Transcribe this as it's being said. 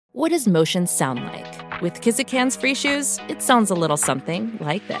What does motion sound like? With Kizikans free shoes, it sounds a little something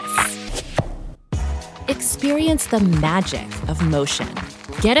like this. Experience the magic of motion.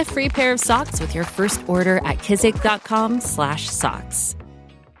 Get a free pair of socks with your first order at kizik.com/socks.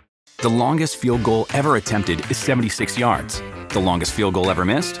 The longest field goal ever attempted is 76 yards. The longest field goal ever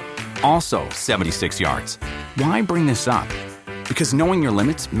missed? Also 76 yards. Why bring this up? Because knowing your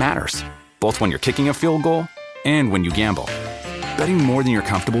limits matters, both when you're kicking a field goal and when you gamble. Betting more than you're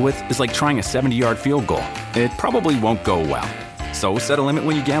comfortable with is like trying a 70-yard field goal. It probably won't go well. So set a limit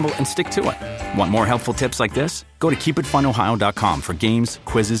when you gamble and stick to it. Want more helpful tips like this? Go to keepitfunohio.com for games,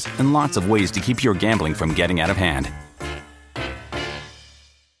 quizzes, and lots of ways to keep your gambling from getting out of hand.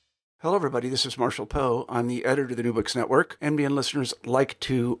 Hello, everybody. This is Marshall Poe. I'm the editor of the New Books Network. NBN listeners like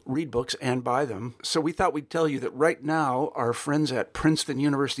to read books and buy them. So we thought we'd tell you that right now, our friends at Princeton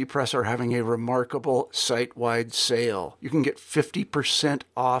University Press are having a remarkable site-wide sale. You can get 50%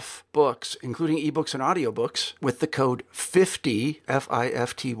 off books, including ebooks and audiobooks, with the code 50,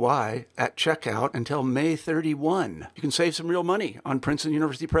 F-I-F-T-Y, at checkout until May 31. You can save some real money on Princeton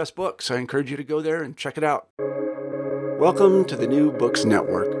University Press books. I encourage you to go there and check it out. Welcome to the New Books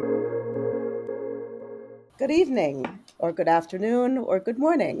Network. Good evening, or good afternoon, or good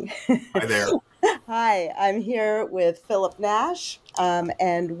morning. Hi there. Hi, I'm here with Philip Nash,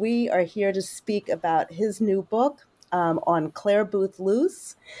 and we are here to speak about his new book on Clare Boothe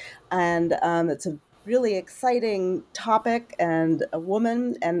Luce. And it's a really exciting topic and a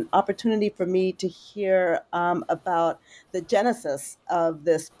woman, and opportunity for me to hear about the genesis of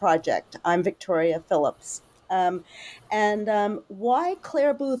this project. I'm Victoria Phillips. Why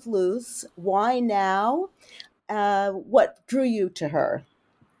Clare Boothe Luce? Why now? What drew you to her?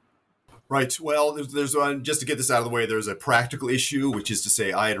 Right. Well, there's just to get this out of the way, there's a practical issue, which is to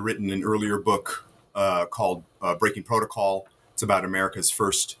say I had written an earlier book called Breaking Protocol. It's about America's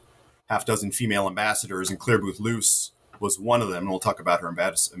first half dozen female ambassadors, and Clare Boothe Luce was one of them. And we'll talk about her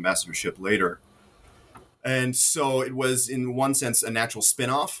ambassadorship later. And so it was, in one sense, a natural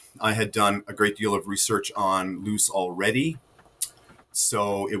spin-off. I had done a great deal of research on Luce already.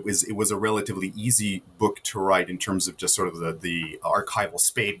 So it was a relatively easy book to write in terms of just sort of the archival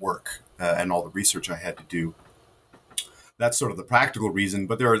spade work and all the research I had to do. That's sort of the practical reason,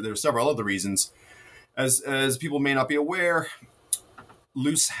 but there are several other reasons. As people may not be aware,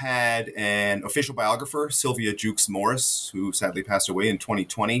 Luce had an official biographer, Sylvia Jukes Morris, who sadly passed away in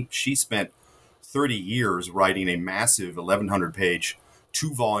 2020. She spent 30 years writing a massive 1,100-page,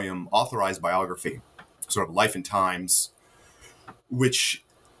 2-volume authorized biography, sort of Life and Times, which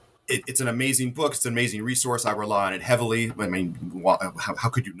it's an amazing book. It's an amazing resource. I rely on it heavily. I mean, how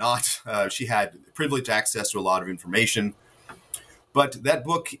could you not? She had privileged access to a lot of information. But that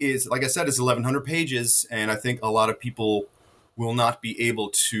book is, like I said, it's 1,100 pages, and I think a lot of people will not be able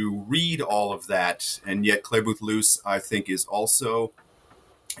to read all of that. And yet Clare Boothe Luce, I think, is also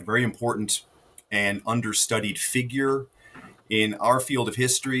a very important and understudied figure in our field of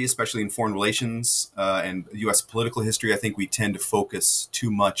history, especially in foreign relations and U.S. political history. I think we tend to focus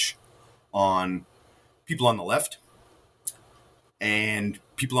too much on people on the left, and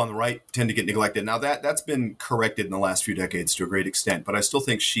people on the right tend to get neglected. Now, that's been corrected in the last few decades to a great extent, but I still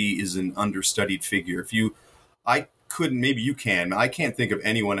think she is an understudied figure. I can't think of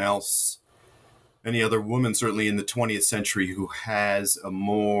anyone else, any other woman, certainly in the 20th century, who has a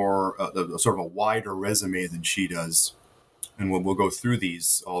more sort of a wider resume than she does. And we'll go through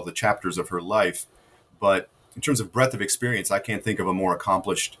all the chapters of her life. But in terms of breadth of experience, I can't think of a more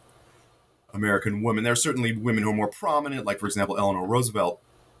accomplished American woman. There are certainly women who are more prominent, like, for example, Eleanor Roosevelt.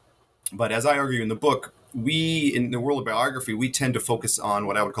 But as I argue in the book, in the world of biography, we tend to focus on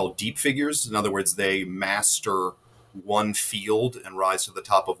what I would call deep figures. In other words, they master one field and rise to the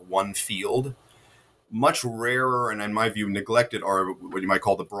top of one field. Much rarer, and in my view, neglected, are what you might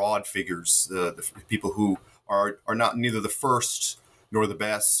call the broad figures, the people who are not neither the first nor the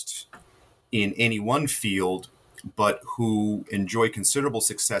best in any one field, but who enjoy considerable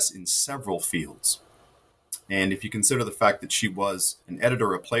success in several fields. And if you consider the fact that she was an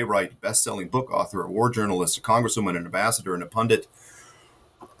editor, a playwright, best-selling book author, a war journalist, a congresswoman, an ambassador, and a pundit,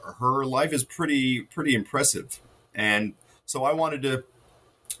 her life is pretty impressive. And so I wanted to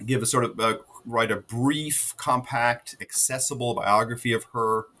give write a brief, compact, accessible biography of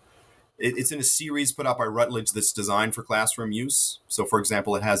her. It's in a series put out by Routledge that's designed for classroom use. So, for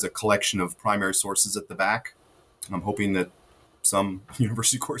example, it has a collection of primary sources at the back. I'm hoping that some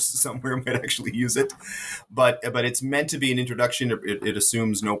university courses somewhere might actually use it. But it's meant to be an introduction. It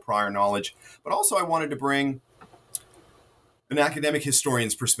assumes no prior knowledge. But also I wanted to bring an academic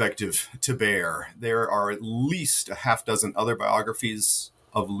historian's perspective to bear. There are at least a half dozen other biographies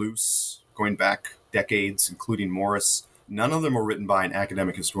of Luce, going back decades, including Morris, none of them were written by an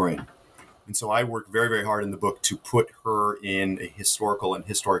academic historian. And so I worked very, very hard in the book to put her in a historical and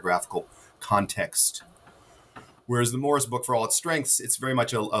historiographical context. Whereas the Morris book, for all its strengths, it's very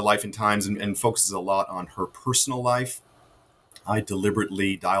much a life in times and focuses a lot on her personal life. I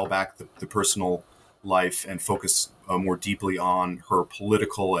deliberately dial back the personal life and focus more deeply on her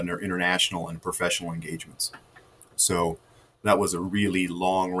political and her international and professional engagements. So that was a really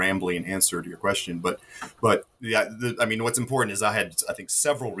long, rambling answer to your question. But yeah, I mean, what's important is I had, I think,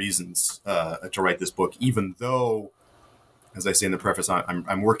 several reasons to write this book, even though, as I say in the preface,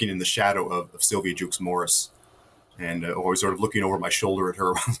 I'm working in the shadow of Sylvia Jukes Morris, and always sort of looking over my shoulder at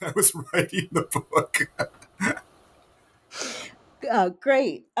her while I was writing the book.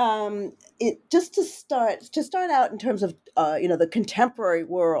 Great. Just to start out in terms of the contemporary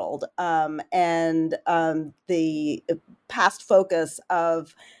world and the past focus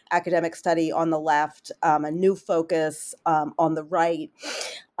of academic study on the left, a new focus on the right,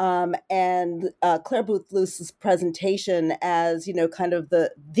 and Clare Boothe Luce's presentation as kind of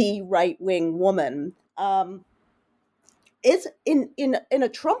the right wing woman. Is in a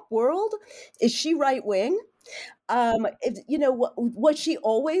Trump world, is she right wing? Was she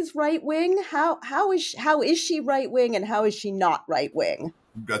always right wing? How is she right wing, and how is she not right wing?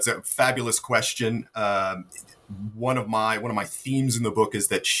 That's a fabulous question. One of my themes in the book is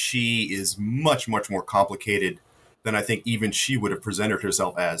that she is much, much more complicated than I think even she would have presented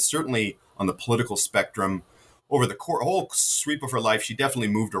herself as. Certainly on the political spectrum, over the whole sweep of her life, she definitely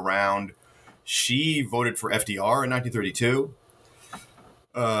moved around. She voted for FDR in 1932.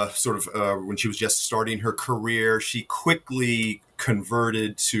 When she was just starting her career. She quickly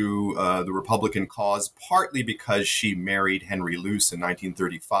converted to the Republican cause, partly because she married Henry Luce in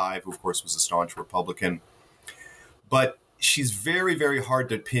 1935, who of course was a staunch Republican. But she's very, very hard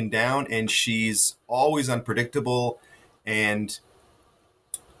to pin down, and she's always unpredictable and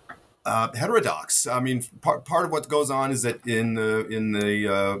heterodox. I mean, part of what goes on is that in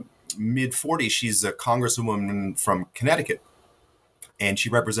the mid 40s, she's a congresswoman from Connecticut. And she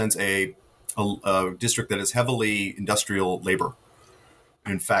represents a district that is heavily industrial labor.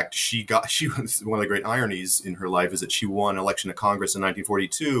 In fact, she was one of the great ironies in her life is that she won election to Congress in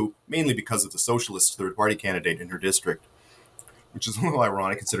 1942, mainly because of the socialist third party candidate in her district, which is a little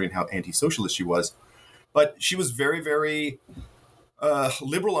ironic considering how anti-socialist she was. But she was very, very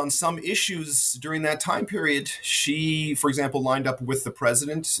liberal on some issues during that time period. She, for example, lined up with the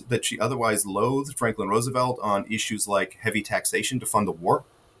president that she otherwise loathed, Franklin Roosevelt, on issues like heavy taxation to fund the war.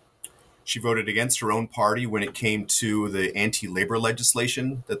 She voted against her own party when it came to the anti-labor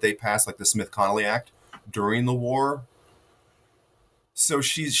legislation that they passed, like the Smith-Connolly Act, during the war. So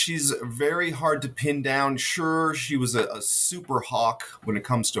she's very hard to pin down. Sure, she was a super hawk when it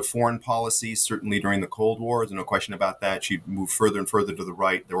comes to foreign policy, certainly during the Cold War. There's no question about that. She moved further and further to the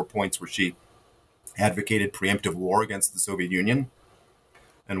right. There were points where she advocated preemptive war against the Soviet Union.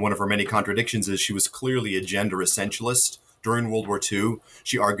 And one of her many contradictions is she was clearly a gender essentialist. During World War II,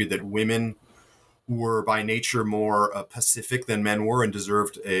 she argued that women were by nature more pacific than men were and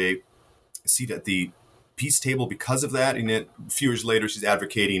deserved a seat at the peace table because of that. And a few years later, she's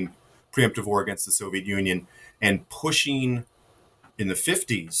advocating preemptive war against the Soviet Union and pushing, in the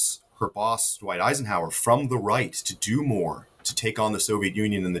 50s, her boss, Dwight Eisenhower, from the right to do more, to take on the Soviet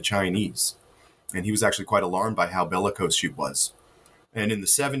Union and the Chinese. And he was actually quite alarmed by how bellicose she was. And in the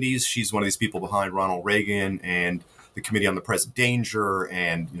 70s, she's one of these people behind Ronald Reagan and the Committee on the Present Danger,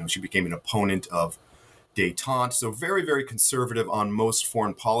 and she became an opponent of détente. So very, very conservative on most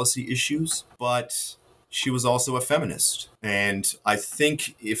foreign policy issues, but she was also a feminist. And I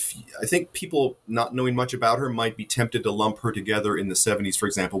think people not knowing much about her might be tempted to lump her together in the 70s, for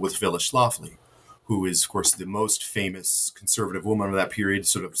example, with Phyllis Schlafly, who is, of course, the most famous conservative woman of that period,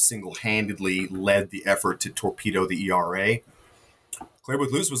 sort of single-handedly led the effort to torpedo the ERA. Clare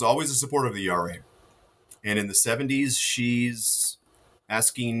Boothe Luce was always a supporter of the ERA. And in the 70s, she's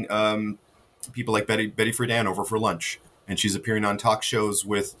asking people like Betty Friedan over for lunch. And she's appearing on talk shows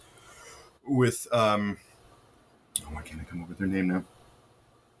with why can't I come up with her name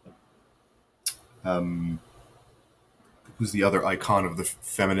now? Who's the other icon of the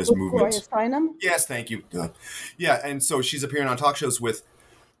feminist movement? Gloria Steinem? Yes, thank you. Yeah, and so she's appearing on talk shows with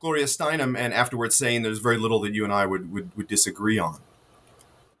Gloria Steinem and afterwards saying there's very little that you and I would disagree on.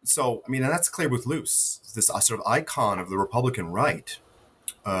 So, I mean, and that's Clare Boothe Luce, this sort of icon of the Republican right.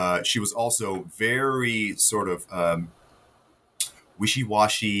 She was also very sort of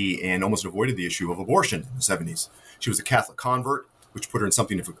wishy-washy and almost avoided the issue of abortion in the 70s. She was a Catholic convert, which put her in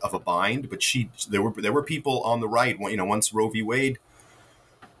something of a bind. But there were people on the right, once Roe v. Wade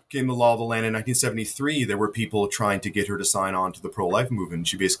came the law of the land in 1973, there were people trying to get her to sign on to the pro-life movement, and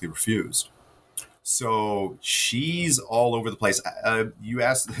she basically refused. So she's all over the place. You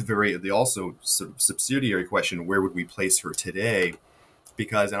asked the also subsidiary question, where would we place her today?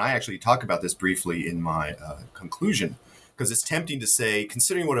 Because, and I actually talk about this briefly in my conclusion, because it's tempting to say,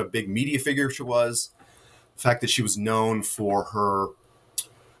 considering what a big media figure she was, the fact that she was known for her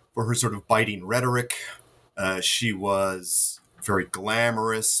sort of biting rhetoric, she was very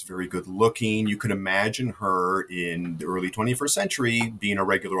glamorous, very good looking. You can imagine her in the early 21st century being a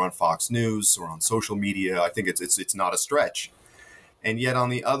regular on Fox News or on social media. I think it's not a stretch. And yet, on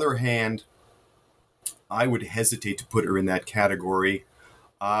the other hand, I would hesitate to put her in that category.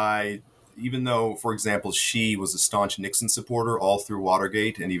 Even though, for example, she was a staunch Nixon supporter all through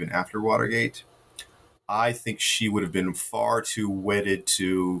Watergate and even after Watergate, I think she would have been far too wedded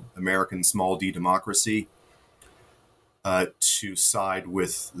to American small d democracy to side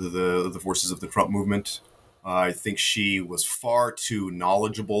with the forces of the Trump movement. I think she was far too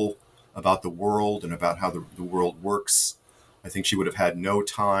knowledgeable about the world and about how the world works. I think she would have had no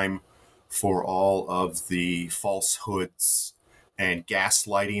time for all of the falsehoods and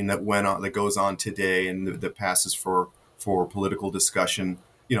gaslighting that goes on today and that passes for political discussion.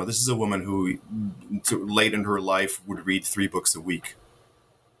 You know, this is a woman who, late in her life, would read 3 books a week,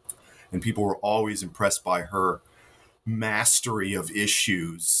 and people were always impressed by her mastery of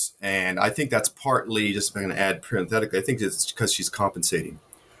issues. And I think that's partly, just I'm going to add parenthetically, I think it's because she's compensating,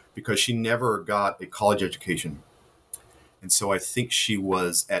 because she never got a college education. And so I think she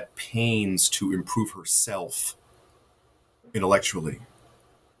was at pains to improve herself intellectually.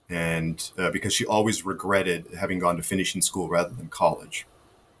 And because she always regretted having gone to finishing school rather than college.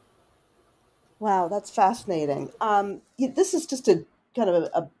 Wow, that's fascinating. This is just a kind of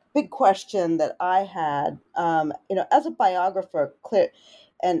a big question that I had. As a biographer, Claire,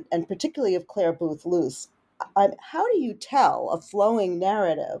 and particularly of Clare Boothe Luce, how do you tell a flowing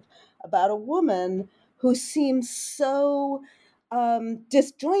narrative about a woman who seems so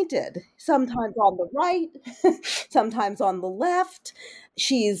disjointed, sometimes on the right, sometimes on the left?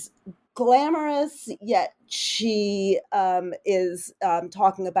 She's glamorous, yet she is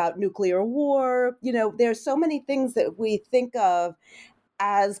talking about nuclear war. You know, there's so many things that we think of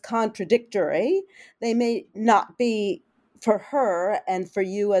as contradictory. They may not be for her and for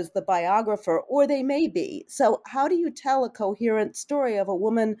you as the biographer, or they may be. So how do you tell a coherent story of a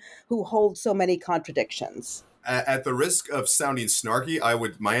woman who holds so many contradictions? At the risk of sounding snarky,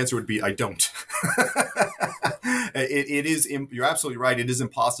 my answer would be I don't. It is, you're absolutely right. It is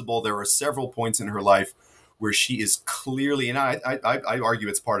impossible. There are several points in her life where she is clearly, and I argue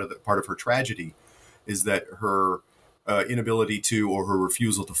it's part of her tragedy, is that her inability to, or her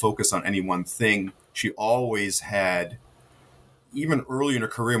refusal to focus on any one thing. She always had, even early in her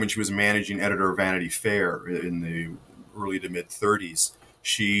career when she was managing editor of Vanity Fair in the early to mid 30s,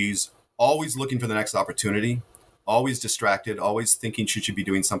 she's always looking for the next opportunity, always distracted, always thinking she should be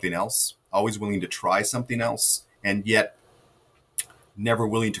doing something else, always willing to try something else, and yet never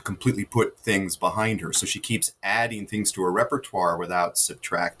willing to completely put things behind her. So she keeps adding things to her repertoire without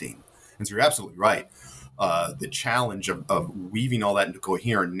subtracting. And so you're absolutely right. The challenge of weaving all that into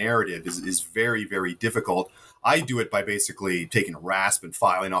coherent narrative is very, very difficult. I do it by basically taking a rasp and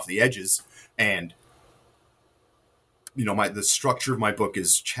filing off the edges. And, the structure of my book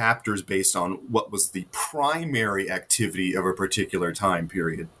is chapters based on what was the primary activity of a particular time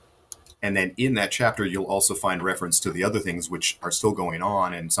period. And then in that chapter, you'll also find reference to the other things which are still going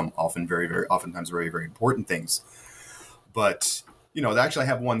on, and some oftentimes very, very important things. But they actually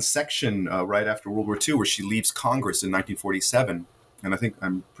have one section right after World War II where she leaves Congress in 1947. And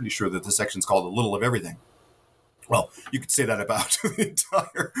I'm pretty sure that the section's called A Little of Everything. Well, you could say that about her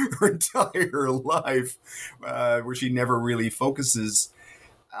entire life, where she never really focuses.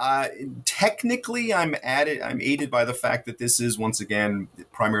 Technically, I'm aided by the fact that this is, once again,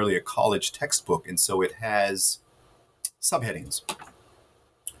 primarily a college textbook. And so it has subheadings.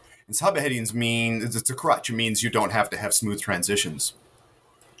 And subheadings mean, it's a crutch. It means you don't have to have smooth transitions.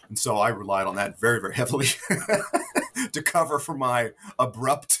 And so I relied on that very, very heavily to cover for my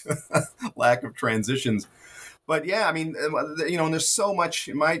abrupt lack of transitions. But yeah, there's so much.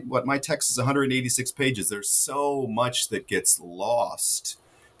 My text is 186 pages. There's so much that gets lost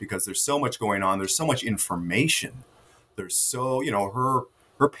because there's so much going on. There's so much information. There's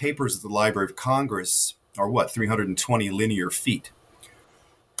her papers at the Library of Congress are 320 linear feet.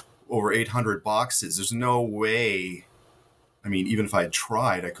 Over 800 boxes. There's no way, even if I had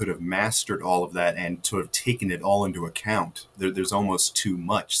tried, I could have mastered all of that and sort of taken it all into account. There's almost too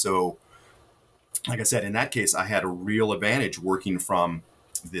much. So, like I said, in that case, I had a real advantage working from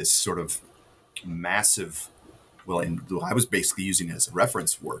this sort of massive. Well, I was basically using it as a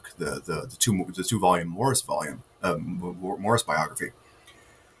reference work, the two volume Morris volume, Morris biography.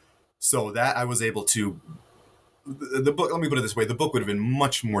 So that I was able to. The book. Let me put it this way: the book would have been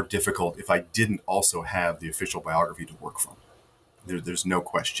much more difficult if I didn't also have the official biography to work from. There's no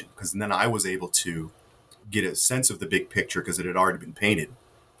question, because then I was able to get a sense of the big picture because it had already been painted,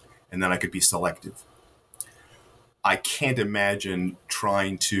 and then I could be selective. I can't imagine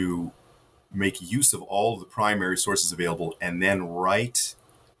trying to make use of all of the primary sources available and then write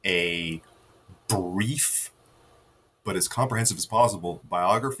a brief but as comprehensive as possible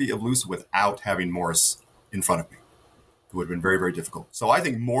biography of Luce without having Morris in front of me. It would have been very, very difficult. So I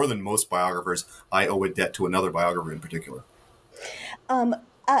think more than most biographers, I owe a debt to another biographer in particular. What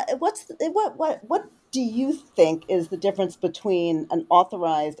do you think is the difference between an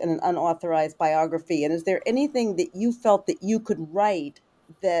authorized and an unauthorized biography? And is there anything that you felt that you could write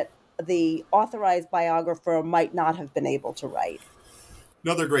that the authorized biographer might not have been able to write?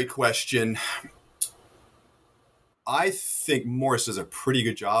 Another great question. I think Morris does a pretty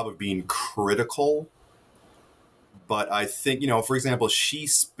good job of being critical, but I think, for example,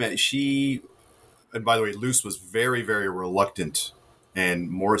 and by the way, Luce was very, very reluctant, and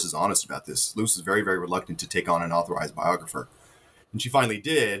Morris is honest about this. Luce is very, very reluctant to take on an authorized biographer. And she finally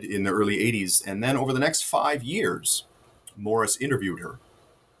did in the early 80s. And then over the next 5 years, Morris interviewed her,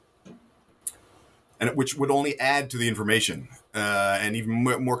 and which would only add to the information, and even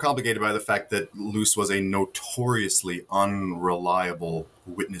more complicated by the fact that Luce was a notoriously unreliable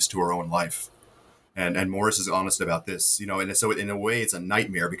witness to her own life. And Morris is honest about this, and so in a way it's a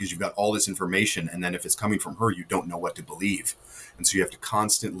nightmare because you've got all this information, and then if it's coming from her, you don't know what to believe. And so you have to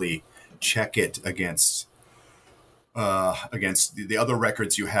constantly check it against the other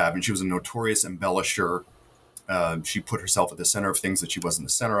records you have. And she was a notorious embellisher. She put herself at the center of things that she wasn't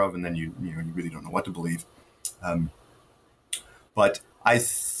the center of, and then you really don't know what to believe. But I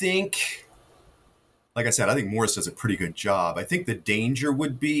think, like I said, I think Morris does a pretty good job. I think the danger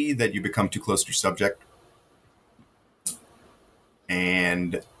would be that you become too close to your subject.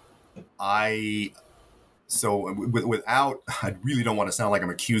 And without, I really don't want to sound like I'm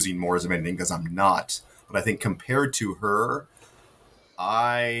accusing Morris of anything, because I'm not. But I think compared to her,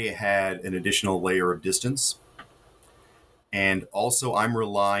 I had an additional layer of distance. And also I'm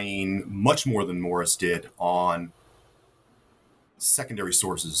relying much more than Morris did on secondary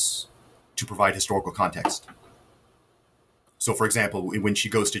sources to provide historical context. So, for example, when she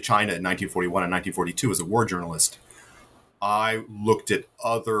goes to China in 1941 and 1942 as a war journalist, I looked at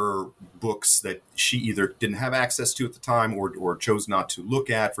other books that she either didn't have access to at the time or chose not to look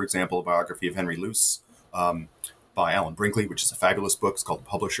at. For example, a biography of Henry Luce by Alan Brinkley, which is a fabulous book. It's called The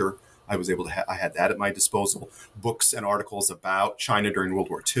Publisher. I was able to I had that at my disposal. Books and articles about China during World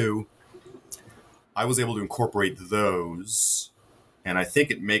War II. I was able to incorporate those, and I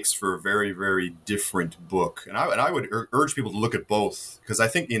think it makes for a very, very different book. And I would urge people to look at both, because I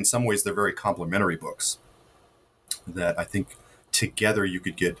think in some ways they're very complementary books that I think together you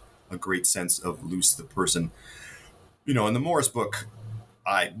could get a great sense of Luce the person. In the Morris book,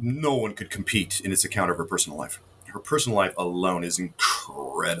 no one could compete in its account of her personal life. Her personal life alone is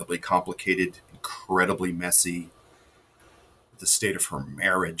incredibly complicated, incredibly messy. The state of her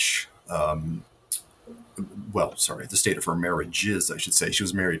marriage, the state of her marriages, I should say. She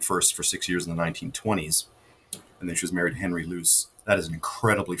was married first for 6 years in the 1920s, and then she was married to Henry Luce. That is an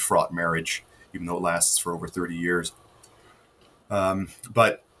incredibly fraught marriage, even though it lasts for over 30 years.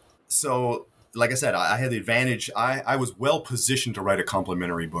 So, like I said, I had the advantage. I was well positioned to write a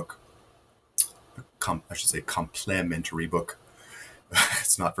complementary book. Complementary book.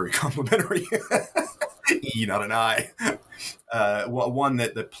 It's not very complimentary. E, not an I. One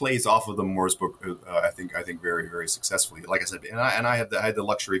that plays off of the Morris book. I think very, very successfully. Like I said, and I had the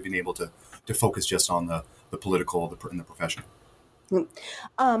luxury of being able to focus just on the political and the profession.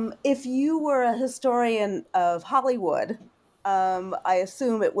 If you were a historian of Hollywood, I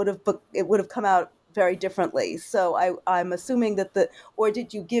assume it would have come out very differently. So I'm assuming or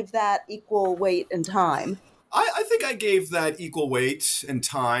did you give that equal weight and time? I think I gave that equal weight and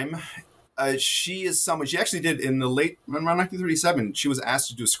time. She actually did in the around 1937, she was asked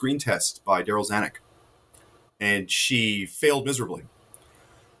to do a screen test by Darryl Zanuck, and she failed miserably.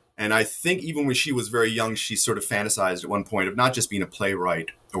 And I think even when she was very young, she sort of fantasized at one point of not just being a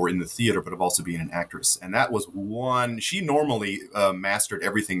playwright or in the theater, but of also being an actress. And that was she normally mastered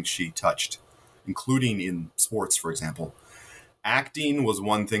everything she touched, including in sports, for example. Acting was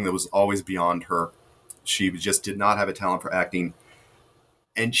one thing that was always beyond her. She just did not have a talent for acting.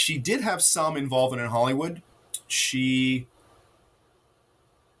 And she did have some involvement in Hollywood. She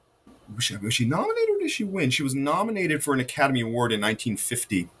was she nominated or did she win? She was nominated for an Academy Award in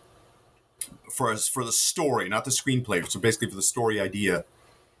 1950 for the story, not the screenplay. So basically for the story idea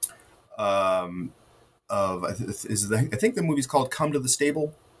of I think the movie's called Come to the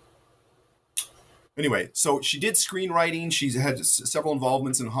Stable. Anyway, so she did screenwriting. She's had several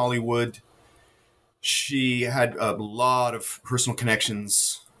involvements in Hollywood. She had a lot of personal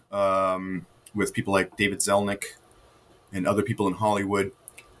connections with people like David Zelnick and other people in Hollywood.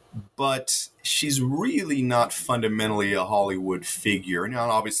 But she's really not fundamentally a Hollywood figure. Now,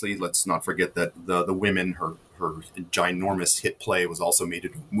 obviously, let's not forget that the Women, her ginormous hit play, was also made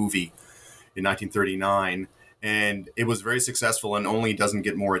into a movie in 1939. And it was very successful and only doesn't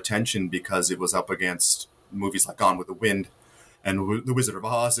get more attention because it was up against movies like Gone with the Wind and The Wizard of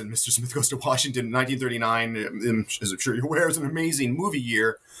Oz and Mr. Smith Goes to Washington in 1939. As I'm sure you're aware, is an amazing movie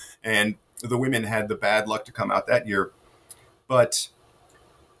year. And The Women had the bad luck to come out that year. But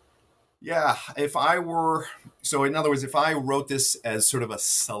yeah, in other words, if I wrote this as sort of a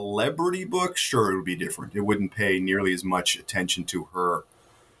celebrity book, sure, it would be different. It wouldn't pay nearly as much attention to her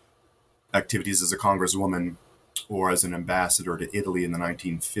activities as a congresswoman or as an ambassador to Italy in the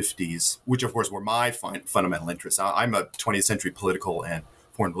 1950s, which of course were my fundamental interests. I'm a 20th century political and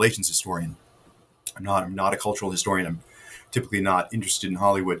foreign relations historian. I'm not a cultural historian. I'm typically not interested in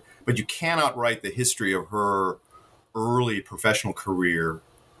Hollywood, but you cannot write the history of her early professional career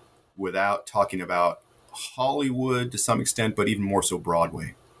without talking about Hollywood to some extent, but even more so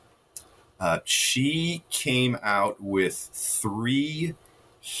Broadway. She came out with 3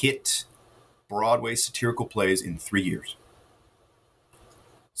 hit Broadway satirical plays in 3 years.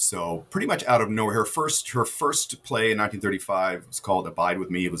 So pretty much out of nowhere. Her first play in 1935 was called Abide With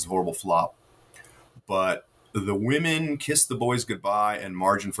Me. It was a horrible flop. But The Women, Kiss the Boys Goodbye, and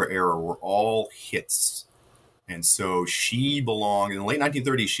Margin for Error were all hits. And so she belonged, in the late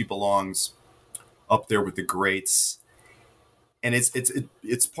 1930s, she belongs up there with the greats. And it's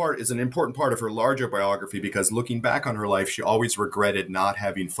an important part of her larger biography because looking back on her life, she always regretted not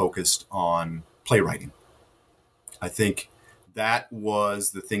having focused on playwriting. I think that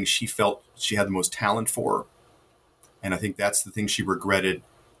was the thing she felt she had the most talent for. And I think that's the thing she regretted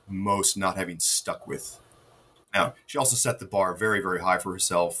most not having stuck with. Now, she also set the bar very, very high for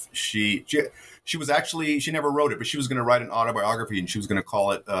herself. She never wrote it, but she was going to write an autobiography and she was going to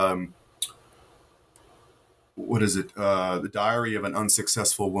call it, The Diary of an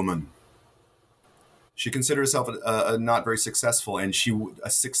Unsuccessful Woman. She considered herself not very successful, and a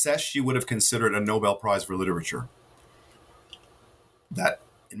success she would have considered a Nobel Prize for Literature. That,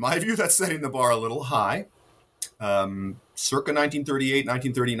 in my view, that's setting the bar a little high. Circa 1938,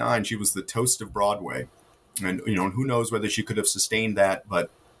 1939, she was the toast of Broadway. And, who knows whether she could have sustained that, but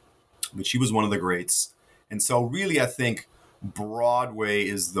she was one of the greats. And so really, I think Broadway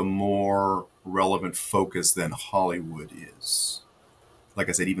is the more relevant focus than Hollywood is. Like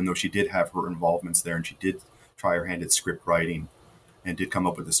I said, even though she did have her involvements there and she did try her hand at script writing and did come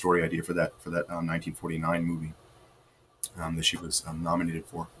up with the story idea for that 1949 movie that she was nominated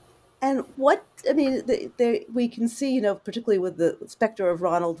for. And we can see, particularly with the specter of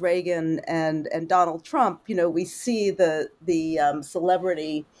Ronald Reagan and Donald Trump, we see the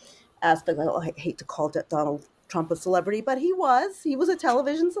celebrity aspect. I hate to call Donald Trump a celebrity, but he was a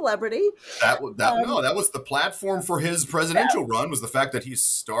television celebrity. That was the platform for his presidential run, was the fact that he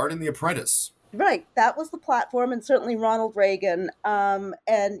starred in The Apprentice. Right. That was the platform, and certainly Ronald Reagan. And,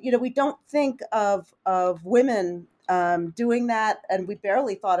 we don't think of women doing that, and we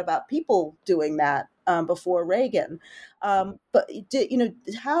barely thought about people doing that before Reagan. But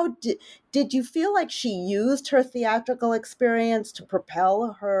did you feel like she used her theatrical experience to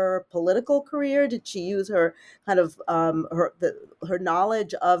propel her political career? Did she use her kind of her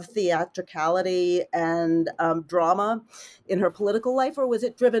knowledge of theatricality and drama in her political life, or was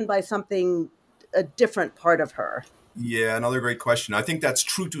it driven by a different part of her? Yeah, another great question. I think that's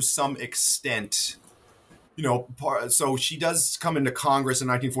true to some extent. So she does come into Congress in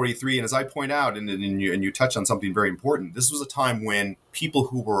 1943, and as I point out, and you touch on something very important, this was a time when people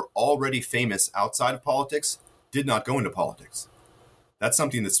who were already famous outside of politics did not go into politics. That's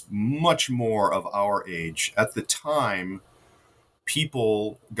something that's much more of our age. At the time,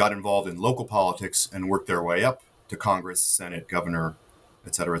 people got involved in local politics and worked their way up to Congress, Senate, governor,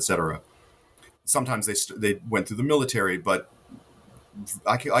 et cetera, et cetera. Sometimes they went through the military, but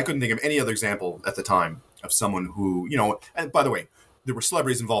I couldn't think of any other example at the time of someone who, and by the way, there were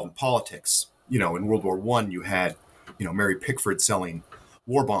celebrities involved in politics. In World War I, you had, Mary Pickford selling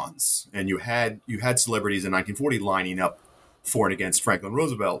war bonds, and you had celebrities in 1940 lining up for and against Franklin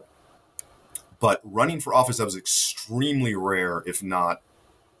Roosevelt. But running for office, that was extremely rare, if not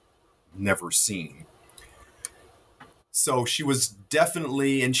never seen. So she was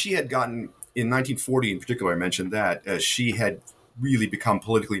definitely, and she had gotten, in 1940 in particular, I mentioned that, she had really become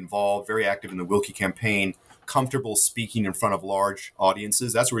politically involved, very active in the Wilkie campaign, comfortable speaking in front of large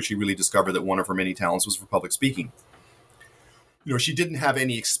audiences. That's where she really discovered that one of her many talents was for public speaking. You know, she didn't have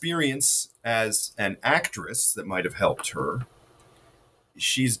any experience as an actress that might have helped her.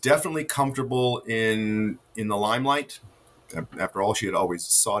 She's definitely comfortable in the limelight. After all, she had always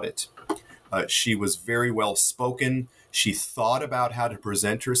sought it. She was very well spoken. She thought about how to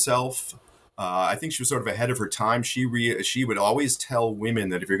present herself. I think she was sort of ahead of her time. She would always tell women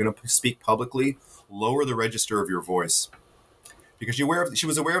that if you're going to speak publicly, lower the register of your voice. Because she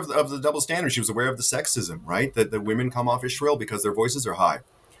was aware of the double standard. She was aware of the sexism, right? That the women come off as shrill because their voices are high.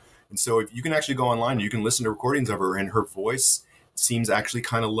 And so if you can actually go online and you can listen to recordings of her, and her voice seems actually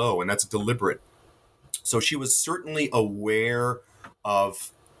kind of low, and that's deliberate. So she was certainly aware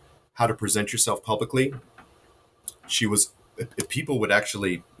of how to present yourself publicly. People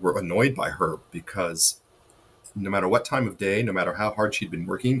were annoyed by her because no matter what time of day, no matter how hard she'd been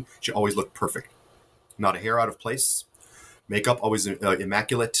working, she always looked perfect. Not a hair out of place. Makeup always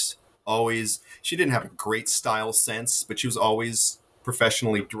immaculate. She didn't have a great style sense, but she was always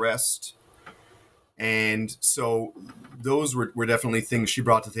professionally dressed. And so those were definitely things she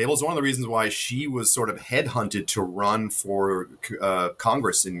brought to the table. It's one of the reasons why she was sort of headhunted to run for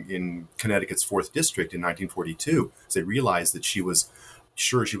Congress in Connecticut's 4th District in 1942. So they realized that she was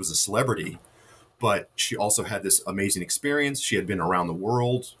a celebrity, but she also had this amazing experience. She had been around the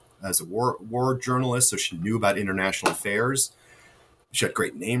world as a war journalist, so she knew about international affairs. She had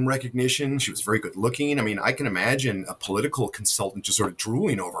great name recognition. She was very good looking. I mean, I can imagine a political consultant just sort of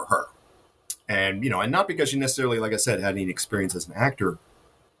drooling over her. And, and not because she necessarily, like I said, had any experience as an actor,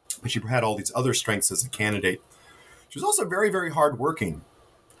 but she had all these other strengths as a candidate. She was also very, very hardworking.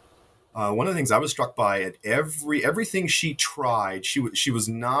 One of the things I was struck by at everything she tried, she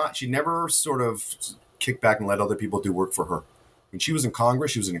never sort of kicked back and let other people do work for her. When she was in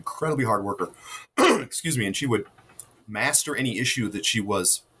Congress, she was an incredibly hard worker. Excuse me. And she would master any issue that she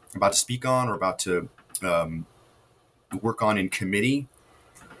was about to speak on or about to work on in committee.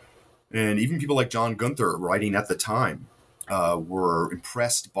 And even people like John Gunther, writing at the time, were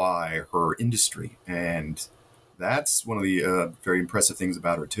impressed by her industry. And that's one of the very impressive things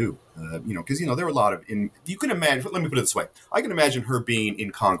about her, too. Because, there were a lot of... you can imagine... Let me put it this way. I can imagine her being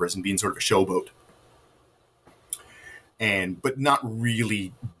in Congress and being sort of a showboat. But not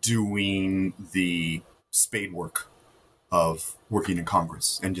really doing the spade work of working in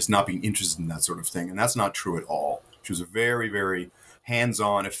Congress and just not being interested in that sort of thing. And that's not true at all. She was a very, very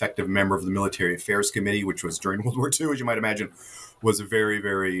hands-on, effective member of the Military Affairs Committee, which was during World War II, as you might imagine, was a very,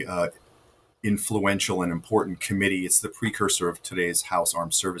 very influential and important committee. It's the precursor of today's House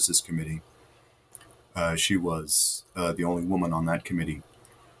Armed Services Committee. She was the only woman on that committee.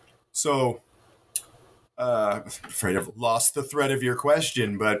 So, I'm afraid I've lost the thread of your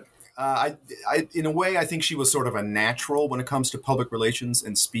question, but I, in a way, I think she was sort of a natural when it comes to public relations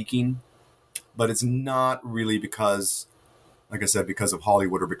and speaking, but it's not really because, like I said, because of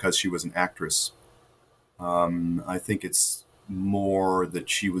Hollywood or because she was an actress. I think it's more that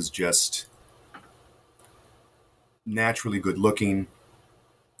she was just naturally good looking,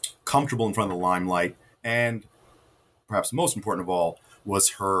 comfortable in front of the limelight, and perhaps most important of all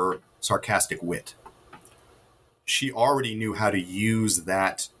was her sarcastic wit. She already knew how to use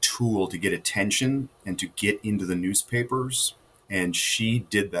that tool to get attention and to get into the newspapers. And she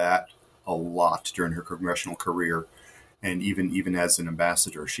did that a lot during her congressional career. And even as an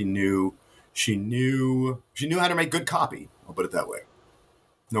ambassador, she knew how to make good copy. I'll put it that way.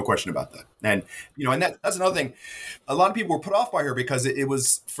 No question about that. And, and that's another thing. A lot of people were put off by her because it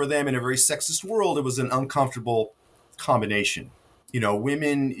was, for them in a very sexist world, it was an uncomfortable combination.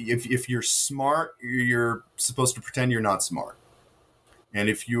 Women, if you're smart, you're supposed to pretend you're not smart. And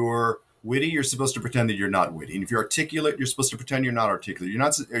if you're witty, you're supposed to pretend that you're not witty. And if you're articulate, you're supposed to pretend you're not articulate. You're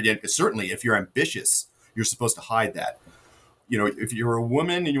not, certainly, if you're ambitious, you're supposed to hide that. If you're a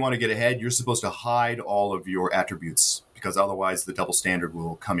woman and you want to get ahead, you're supposed to hide all of your attributes, because otherwise the double standard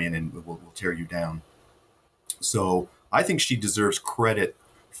will come in and will tear you down. So I think she deserves credit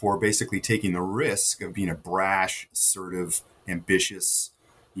for basically taking the risk of being a brash, assertive, ambitious,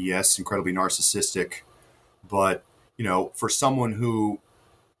 yes, incredibly narcissistic, but, for someone who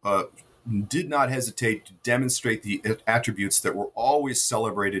did not hesitate to demonstrate the attributes that were always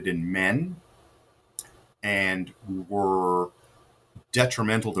celebrated in men and were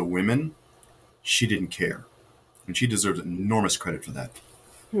detrimental to women, she didn't care. And she deserves enormous credit for that.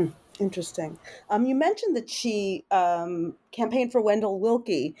 Interesting. You mentioned that she campaigned for Wendell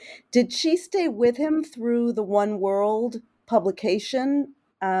Willkie. Did she stay with him through the One World publication?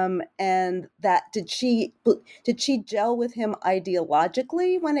 And that did she gel with him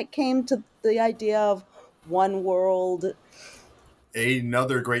ideologically when it came to the idea of One World?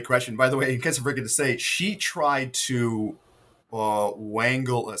 Another great question. By the way, in case I forget to say, she tried to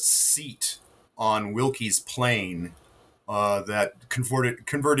wangle a seat on Willkie's plane that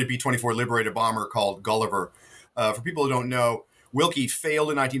converted B-24 Liberator bomber called Gulliver. For people who don't know, Willkie failed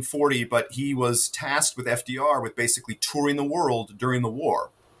in 1940, but he was tasked with FDR with basically touring the world during the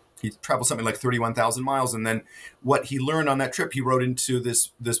war. He traveled something like 31,000 miles, and then what he learned on that trip, he wrote into this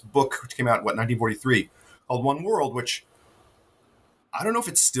book, which came out in 1943, called One World, which I don't know if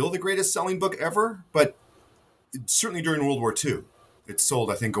it's still the greatest selling book ever, but certainly during World War II. It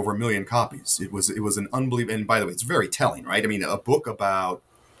sold, I think, over 1 million copies. It was an unbelievable, and by the way, it's very telling, right? I mean, a book about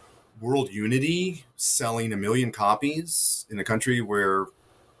world unity selling 1 million copies in a country where,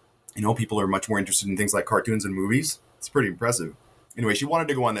 people are much more interested in things like cartoons and movies. It's pretty impressive. Anyway, she wanted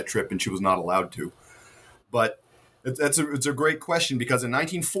to go on that trip, and she was not allowed to. But it's a great question, because in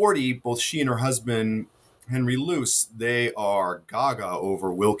 1940, both she and her husband, Henry Luce, they are gaga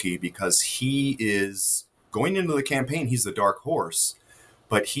over Willkie because he is going into the campaign. He's the dark horse,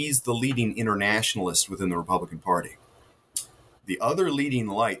 but he's the leading internationalist within the Republican Party. The other leading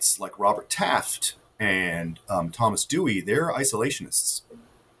lights, like Robert Taft and Thomas Dewey, they're isolationists.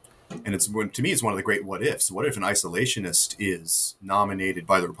 And to me, it's one of the great what ifs. What if an isolationist is nominated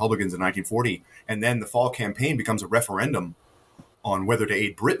by the Republicans in 1940, and then the fall campaign becomes a referendum on whether to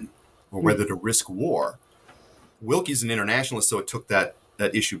aid Britain or whether to risk war? Willkie's an internationalist, so it took that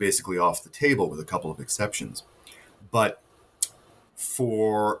issue basically off the table with a couple of exceptions. But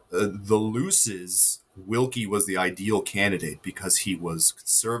for the Luces, Willkie was the ideal candidate because he was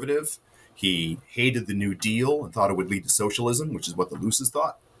conservative. He hated the New Deal and thought it would lead to socialism, which is what the Luces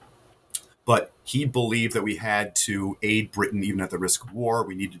thought. But he believed that we had to aid Britain even at the risk of war.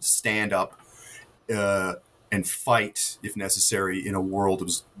 We needed to stand up and fight, if necessary, in a world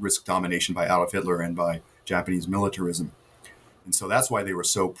of risk domination by Adolf Hitler and by Japanese militarism. And so that's why they were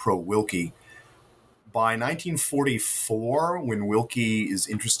so pro-Willkie. By 1944, when Willkie is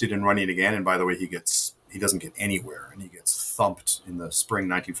interested in running again, and by the way, he doesn't get anywhere, and he gets thumped in the spring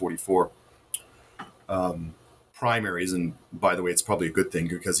 1944 primaries. And by the way, it's probably a good thing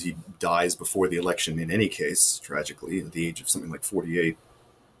because he dies before the election in any case, tragically, at the age of something like 48.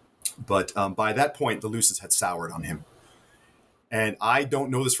 But by that point, the Luces had soured on him. And I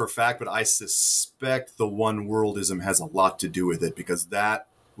don't know this for a fact, but I suspect the one worldism has a lot to do with it, because that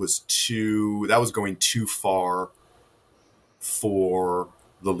was going too far for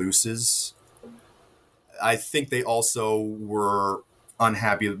the Luces. I think they also were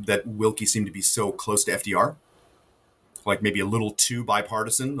unhappy that Willkie seemed to be so close to FDR, like maybe a little too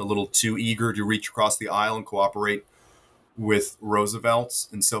bipartisan, a little too eager to reach across the aisle and cooperate with Roosevelt.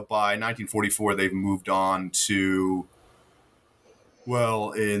 And so by 1944, they've moved on to,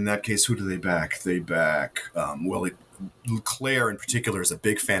 well, in that case, who do they back? They back, Claire in particular is a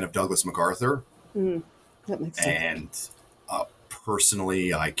big fan of Douglas MacArthur. That makes sense. And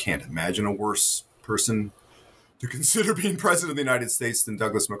personally, I can't imagine a worse person to consider being president of the United States than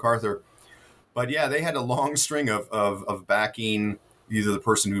Douglas MacArthur. But yeah, they had a long string of backing either the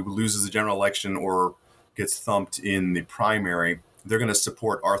person who loses the general election or gets thumped in the primary. They're going to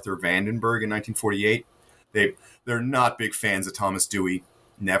support Arthur Vandenberg in 1948. They're not big fans of Thomas Dewey,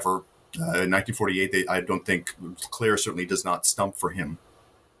 never. In 1948, I don't think, Claire certainly does not stump for him,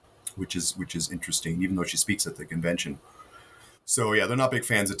 which is interesting, even though she speaks at the convention. So yeah, they're not big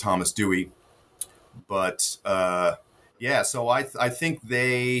fans of Thomas Dewey. But so I think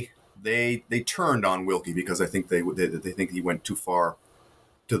they turned on Willkie because I think they think he went too far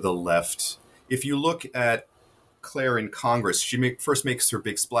to the left. If you look at Claire in Congress, she first makes her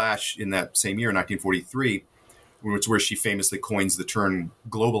big splash in that same year, 1943, where she famously coins the term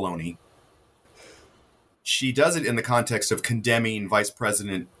globaloney. She does it in the context of condemning Vice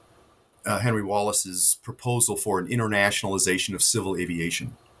President Henry Wallace's proposal for an internationalization of civil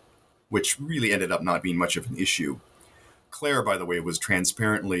aviation, which really ended up not being much of an issue. Claire, by the way, was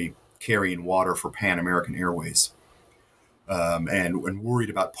transparently carrying water for Pan American Airways and worried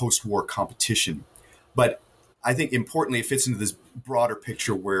about post-war competition. But I think importantly, it fits into this broader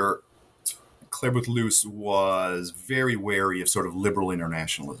picture where Claire Boothe Luce was very wary of sort of liberal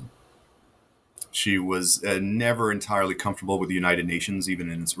internationalism. She was never entirely comfortable with the United Nations, even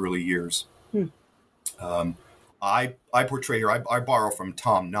in its early years. I portray her, I borrow from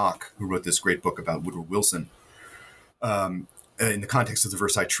Tom Nock, who wrote this great book about Woodrow Wilson. in the context of the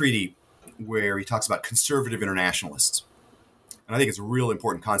Versailles Treaty, where he talks about conservative internationalists. And I think it's a real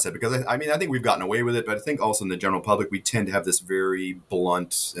important concept because, I think we've gotten away with it, but I think also in the general public, we tend to have this very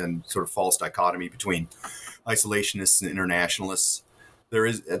blunt and sort of false dichotomy between isolationists and internationalists. There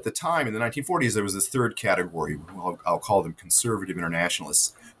is, at the time, in the 1940s, there was this third category. I'll call them conservative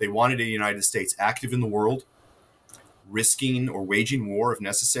internationalists. They wanted a United States active in the world, risking or waging war if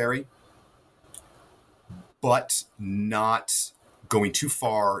necessary, but not going too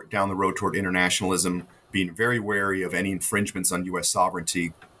far down the road toward internationalism, being very wary of any infringements on U.S.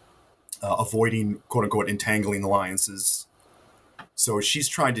 sovereignty, avoiding, quote unquote, entangling alliances. So she's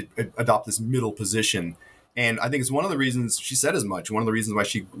trying to adopt this middle position. And I think it's one of the reasons she said as much. One of the reasons why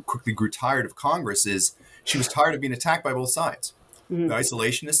she quickly grew tired of Congress is she was tired of being attacked by both sides. Mm-hmm. The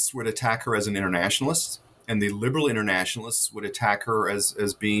isolationists would attack her as an internationalist, and the liberal internationalists would attack her as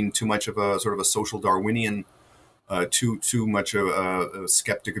being too much of a sort of a social Darwinian, too much of a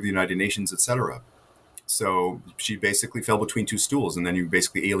skeptic of the United Nations, etc. So she basically fell between two stools, and then you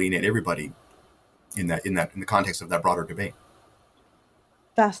basically alienate everybody in the context of that broader debate.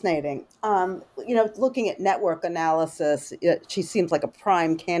 Fascinating. Looking at network analysis, she seems like a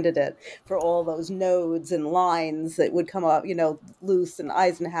prime candidate for all those nodes and lines that would come up, Luce and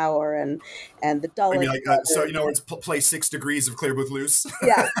Eisenhower and the Dulles. It's play 6 Degrees of Clare Boothe Luce.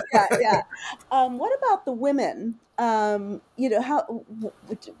 Yeah. What about the women?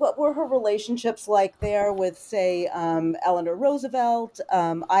 What were her relationships like there with, say, Eleanor Roosevelt?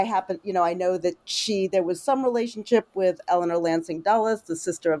 I know that there was some relationship with Eleanor Lansing Dulles, the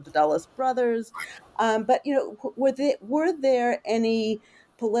sister of the Dulles brothers. But were there any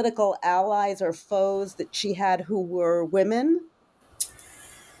political allies or foes that she had who were women?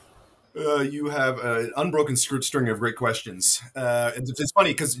 You have an unbroken string of great questions. It's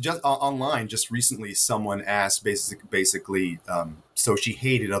funny because just online, just recently, someone asked basically, so she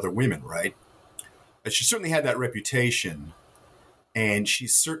hated other women, right? She certainly had that reputation, and she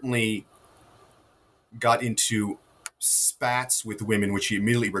certainly got into spats with women, which she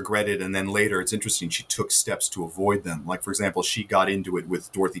immediately regretted. And then later, it's interesting, she took steps to avoid them. Like, for example, she got into it with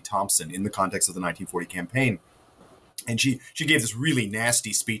Dorothy Thompson in the context of the 1940 campaign. And she gave this really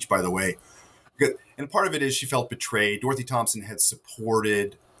nasty speech, by the way. And part of it is she felt betrayed. Dorothy Thompson had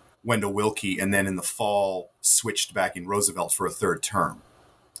supported Wendell Willkie and then in the fall switched backing Roosevelt for a third term.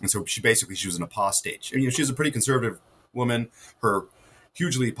 And so she was an apostate. She was a pretty conservative woman. Her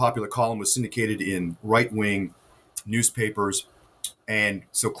hugely popular column was syndicated in right-wing newspapers. And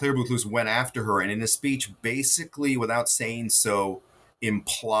so Clare Boothe Luce went after her. And in a speech, basically, without saying so,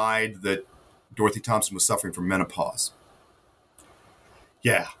 implied that Dorothy Thompson was suffering from menopause.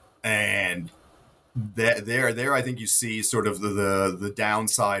 Yeah, and there, I think you see sort of the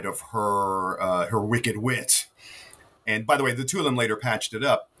downside of her wicked wit. And by the way, the two of them later patched it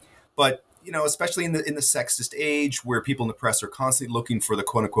up. But especially in the sexist age, where people in the press are constantly looking for the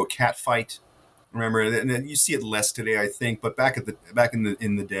quote unquote cat fight. Remember, and you see it less today, I think. But back in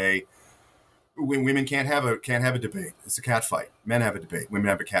the day, when women can't have a debate, it's a cat fight. Men have a debate, women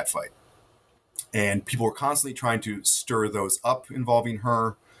have a cat fight. And people were constantly trying to stir those up involving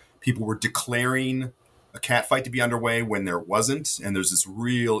her. People were declaring a catfight to be underway when there wasn't. And there's this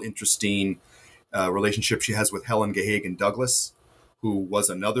real interesting relationship she has with Helen Gahagan Douglas, who was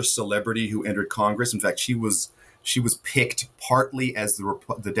another celebrity who entered Congress. In fact, she was picked partly as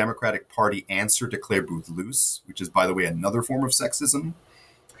the Democratic Party answer to Clare Boothe Luce, which is, by the way, another form of sexism.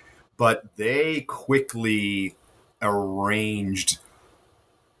 But they quickly arranged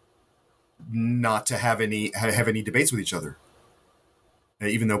not to have any debates with each other,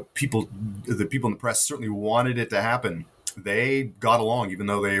 even though the people in the press certainly wanted it to happen. They got along, even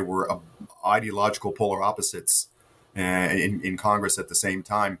though they were ideological polar opposites in Congress at the same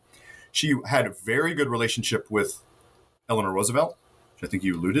time. She had a very good relationship with Eleanor Roosevelt, which I think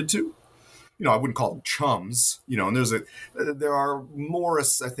you alluded to. I wouldn't call them chums. And there are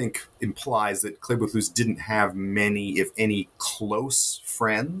Morris, I think, implies that Clare Boothe Luce didn't have many, if any, close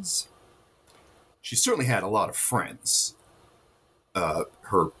friends. She certainly had a lot of friends.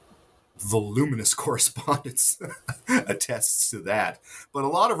 Her voluminous correspondence attests to that. But a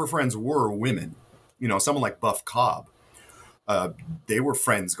lot of her friends were women. Someone like Buff Cobb. They were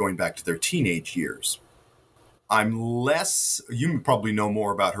friends going back to their teenage years. You probably know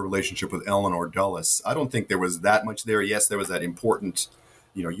more about her relationship with Eleanor Dulles. I don't think there was that much there. Yes, there was that important,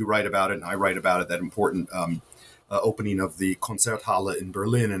 you write about it and I write about it, that important opening of the Konzerthalle in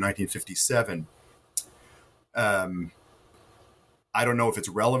Berlin in 1957. I don't know if it's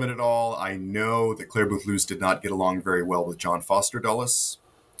relevant at all. I know that Clare Boothe Luce did not get along very well with John Foster Dulles.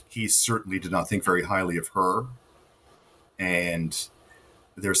 He certainly did not think very highly of her. and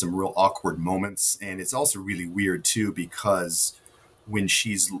there's some real awkward moments. And it's also really weird too, because when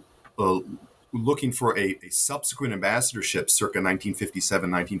she's looking for a subsequent ambassadorship circa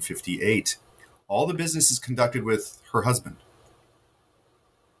 1957, 1958, all the business is conducted with her husband.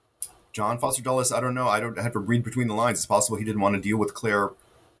 John Foster Dulles, I don't know. I don't have to read between the lines. It's possible he didn't want to deal with Claire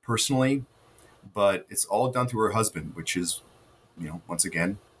personally, but it's all done through her husband, which is, once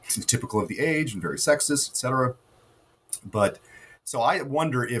again, typical of the age and very sexist, etc. But so I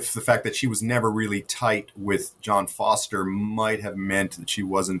wonder if the fact that she was never really tight with John Foster might have meant that she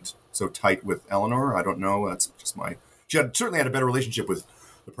wasn't so tight with Eleanor. I don't know. That's just she certainly had a better relationship with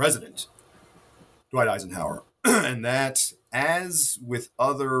the president, Dwight Eisenhower. And that, as with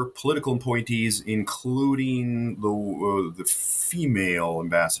other political appointees, including the female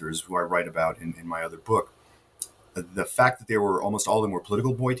ambassadors who I write about in my other book, the fact that they were almost all of them were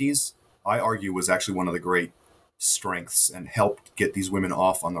political appointees, I argue was actually one of the great strengths and helped get these women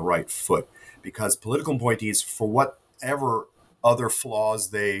off on the right foot. Because political appointees, for whatever other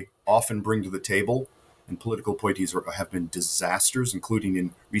flaws they often bring to the table, and political appointees have been disasters, including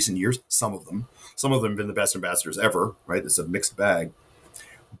in recent years, some of them have been the best ambassadors ever, right? It's a mixed bag.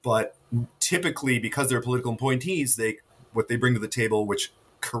 But typically, because they're political appointees, what they bring to the table, which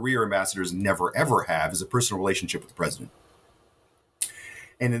career ambassadors never, ever have, is a personal relationship with the president.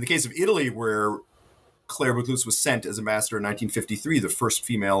 And in the case of Italy, where Claire Boothe Luce was sent as ambassador in 1953, the first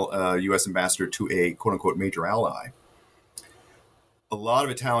female U.S. ambassador to a quote-unquote major ally, a lot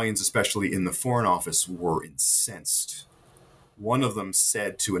of Italians, especially in the Foreign Office, were incensed. One of them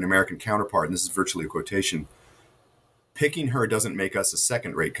said to an American counterpart, and this is virtually a quotation, "Picking her doesn't make us a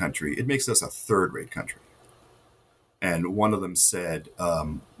second-rate country. It makes us a third-rate country." And one of them said,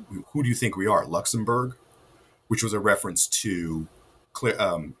 "Who do you think we are, Luxembourg?" Which was a reference to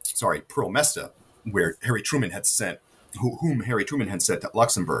Pearl Mesta, where Harry Truman had sent, whom Harry Truman had sent to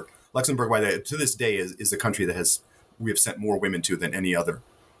Luxembourg. Luxembourg, to this day, is a country that we have sent more women to than any other,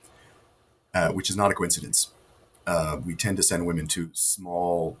 which is not a coincidence. We tend to send women to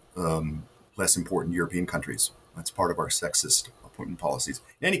small, less important European countries. That's part of our sexist appointment policies.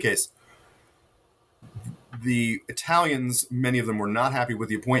 In any case, the Italians, many of them were not happy with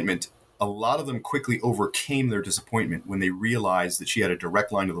the appointment. A lot of them quickly overcame their disappointment when they realized that she had a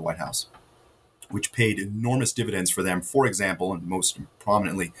direct line to the White House, which paid enormous dividends for them, for example, and most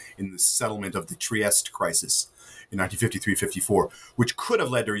prominently in the settlement of the Trieste crisis in 1953-54, which could have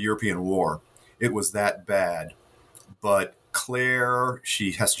led to a European war. It was that bad. But Claire,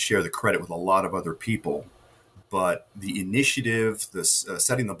 she has to share the credit with a lot of other people. But the initiative,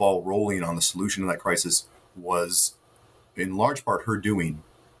 setting the ball rolling on the solution to that crisis was in large part her doing.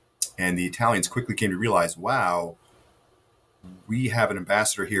 And the Italians quickly came to realize, wow, we have an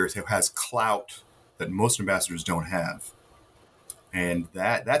ambassador here who has clout that most ambassadors don't have. And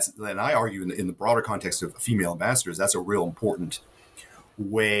and I argue in the broader context of female ambassadors, that's a real important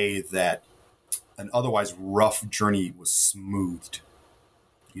way that an otherwise rough journey was smoothed.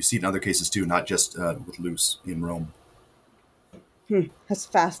 You see it in other cases too, not just with Luce in Rome. That's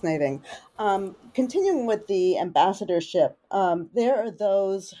fascinating. Continuing with the ambassadorship, there are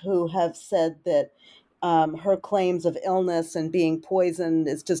those who have said that her claims of illness and being poisoned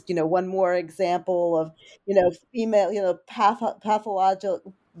is just, one more example of, female,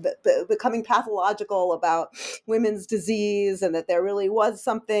 pathological, becoming pathological about women's disease, and that there really was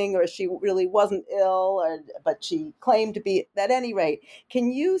something, or she really wasn't ill, but she claimed to be. At any rate,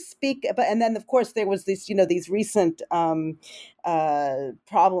 can you speak about? And then, of course, there was these recent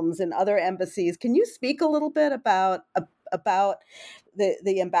problems in other embassies. Can you speak a little bit about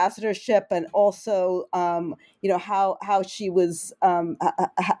the ambassadorship, and also how she was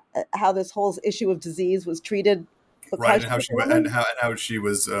how this whole issue of disease was treated? Right, and how she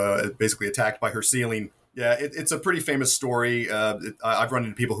was basically attacked by her ceiling. Yeah, it's a pretty famous story. I've run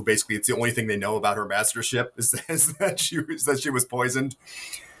into people who basically it's the only thing they know about her ambassadorship is that she was poisoned,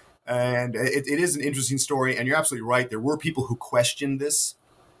 and it is an interesting story. And you're absolutely right. There were people who questioned this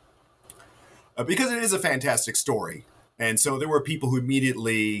because it is a fantastic story, and so there were people who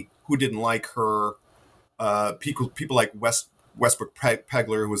didn't like her. People like Westbrook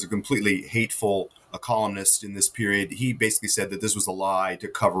Pegler, who was a completely hateful columnist in this period. He basically said that this was a lie to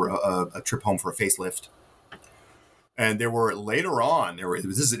cover a trip home for a facelift. And there were later on,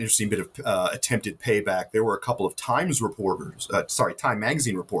 this is an interesting bit of attempted payback. There were a couple of Time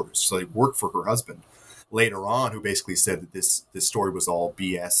magazine reporters, so they worked for her husband later on, who basically said that this story was all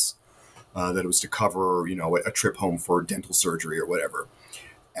BS, that it was to cover, a trip home for dental surgery or whatever.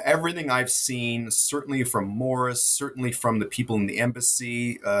 everything I've seen, certainly from Morris, certainly from the people in the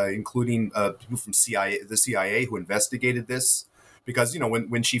embassy, including people from the CIA who investigated this, because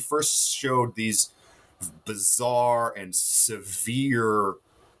when she first showed these bizarre and severe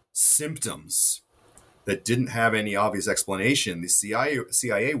symptoms that didn't have any obvious explanation, the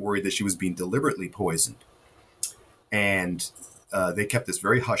CIA worried that she was being deliberately poisoned, and they kept this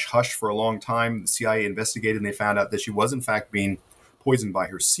very hush-hush for a long time. The CIA investigated, and they found out that she was, in fact, being poisoned by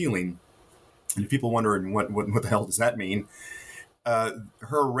her ceiling. And people wondering what the hell does that mean?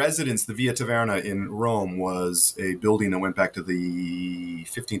 Her residence, the Via Taverna in Rome, was a building that went back to the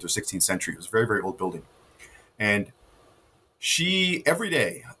 15th or 16th century. It was a very, very old building. And she, every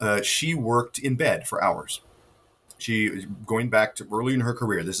day, she worked in bed for hours. She, going back to early in her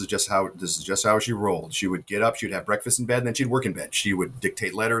career, this is just how she rolled. She would get up, she would have breakfast in bed, and then she'd work in bed. She would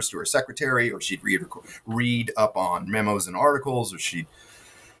dictate letters to her secretary, or she'd read up on memos and articles, or she'd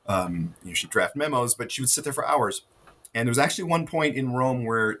draft memos, but she would sit there for hours. And there was actually one point in Rome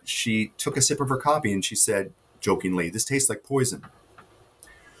where she took a sip of her coffee and she said, jokingly, "This tastes like poison."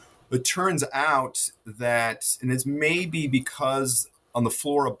 It turns out that, and it's maybe because on the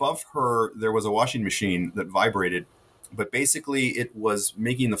floor above her, there was a washing machine that vibrated, but basically it was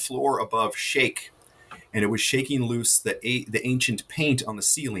making the floor above shake, and it was shaking loose the ancient paint on the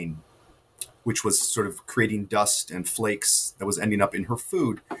ceiling, which was sort of creating dust and flakes that was ending up in her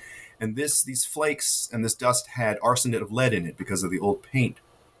food. And these flakes and this dust had arsenate of lead in it because of the old paint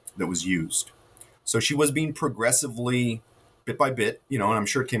that was used. So she was being progressively, bit by bit, and I'm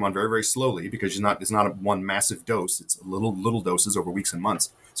sure it came on very, very slowly, because it's not one massive dose. It's little doses over weeks and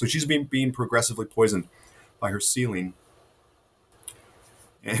months. So she's being progressively poisoned by her ceiling.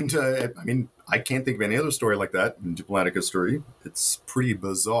 And I can't think of any other story like that in diplomatic history. It's pretty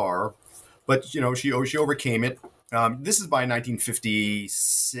bizarre, but she overcame it. This is by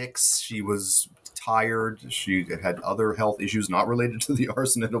 1956. She was tired. She had other health issues not related to the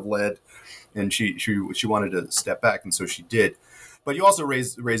arsenate of lead, and she wanted to step back, and so she did. But you also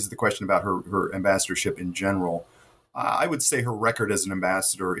raises the question about her ambassadorship in general. I would say her record as an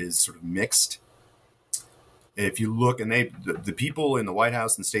ambassador is sort of mixed. If you look, and the people in the White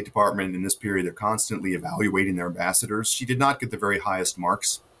House and State Department in this period, they're constantly evaluating their ambassadors. She did not get the very highest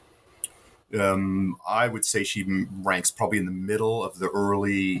marks. I would say she ranks probably in the middle of the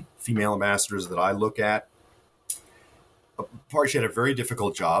early female ambassadors that I look at. She had a very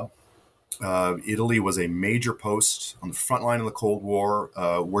difficult job. Italy was a major post on the front line of the Cold War,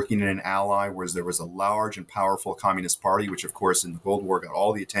 working in an ally where there was a large and powerful Communist Party, which, of course, in the Cold War got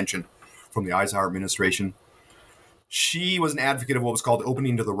all the attention from the Eisenhower administration. She was an advocate of what was called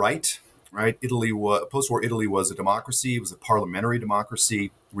opening to the right. Right, post-war Italy was a democracy. It was a parliamentary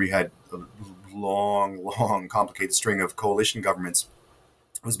democracy. We had a long, complicated string of coalition governments.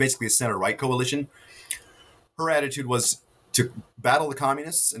 It was basically a center-right coalition. Her attitude was to battle the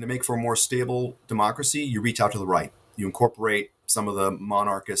communists, and to make for a more stable democracy, you reach out to the right. You incorporate some of the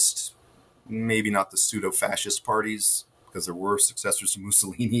monarchist, maybe not the pseudo-fascist parties, because there were successors to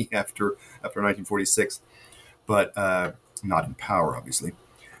Mussolini after 1946, but not in power, obviously.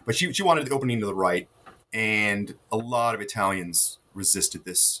 But she wanted the opening to the right, and a lot of Italians resisted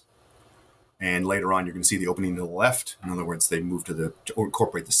this. And later on, you're going to see the opening to the left. In other words, they moved to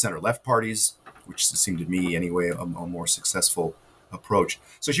incorporate the center-left parties, which seemed to me, anyway, a more successful approach.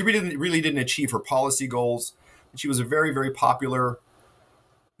 So she really didn't achieve her policy goals. She was a very, very popular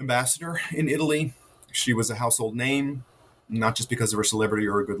ambassador in Italy. She was a household name, not just because of her celebrity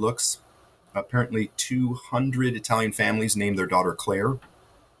or her good looks. Apparently, 200 Italian families named their daughter Claire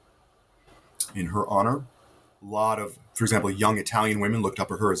in her honor. A lot of, for example, young Italian women looked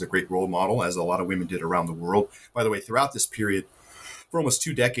up at her as a great role model, as a lot of women did around the world. By the way, throughout this period, for almost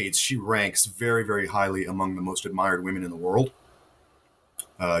 2 decades, she ranks very, very highly among the most admired women in the world,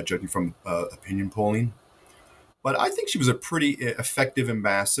 judging from opinion polling. But I think she was a pretty effective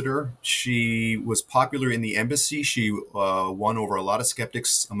ambassador. She was popular in the embassy. She won over a lot of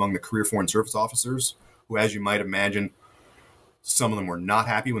skeptics among the career Foreign Service officers, who, as you might imagine, some of them were not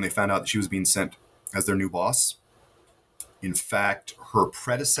happy when they found out that she was being sent as their new boss. In fact, her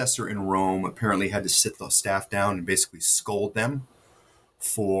predecessor in Rome apparently had to sit the staff down and basically scold them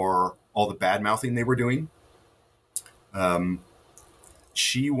for all the bad-mouthing they were doing.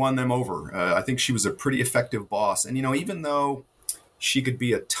 She won them over. I think she was a pretty effective boss. And, even though she could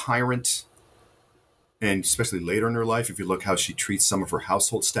be a tyrant, and especially later in her life, if you look how she treats some of her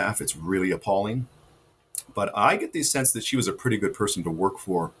household staff, it's really appalling. But I get the sense that she was a pretty good person to work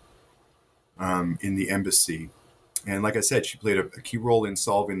for in the embassy. And like I said, she played a key role in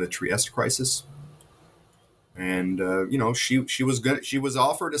solving the Trieste crisis. And she was good. She was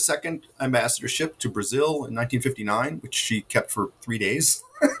offered a second ambassadorship to Brazil in 1959, which she kept for 3 days.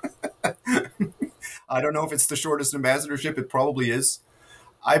 I don't know if it's the shortest ambassadorship. It probably is.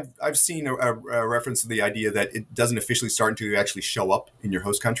 I've seen a reference to the idea that it doesn't officially start until you actually show up in your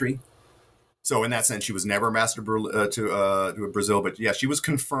host country. So in that sense, she was never ambassador to Brazil. But yeah, she was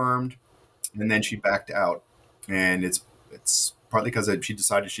confirmed, and then she backed out, and it's partly because she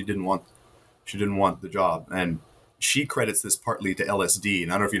decided she didn't want the job, and she credits this partly to LSD.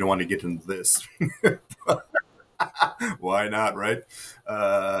 And I don't know if you don't want to get into this. Why not, right?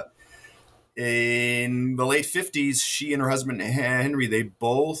 In the late 50s, she and her husband Henry, they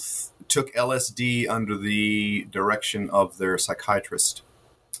both took LSD under the direction of their psychiatrist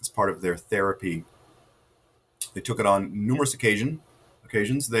as part of their therapy. They took it on numerous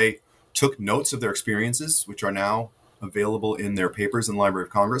occasions. They took notes of their experiences, which are now available in their papers in the Library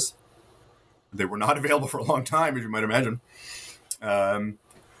of Congress. They were not available for a long time, as you might imagine. And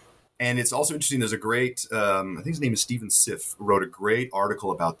it's also interesting, there's a great, I think his name is Stephen Siff, wrote a great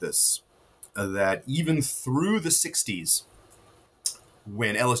article about this, that even through the 60s,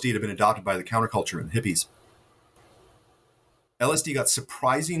 when LSD had been adopted by the counterculture and hippies, LSD got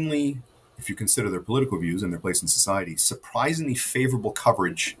surprisingly, if you consider their political views and their place in society, surprisingly favorable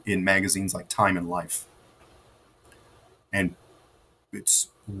coverage in magazines like Time and Life. And it's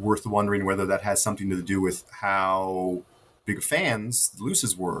worth wondering whether that has something to do with how big fans the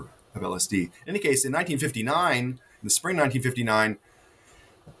Luces were of LSD. In any case, in 1959, in the spring 1959,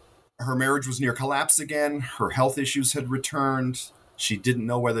 her marriage was near collapse again. Her health issues had returned. She didn't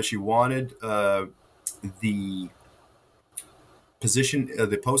know whether she wanted the position,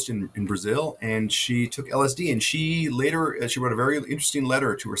 the post in Brazil, and she took LSD. And she wrote a very interesting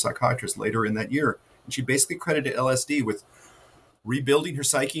letter to her psychiatrist later in that year. And she basically credited LSD with rebuilding her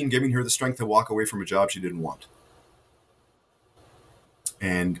psyche and giving her the strength to walk away from a job she didn't want.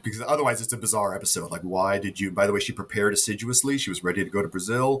 And because otherwise it's a bizarre episode. Like, why did you, by the way, she prepared assiduously. She was ready to go to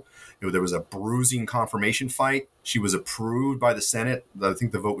Brazil. There was a bruising confirmation fight. She was approved by the Senate. I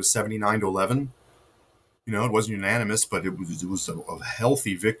think the vote was 79-11. It wasn't unanimous, but it was a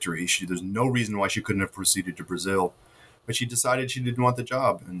healthy victory. There's no reason why she couldn't have proceeded to Brazil, but she decided she didn't want the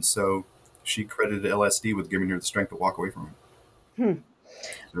job. And so she credited LSD with giving her the strength to walk away from it.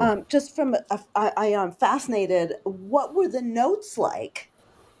 Just from, I am fascinated. What were the notes like?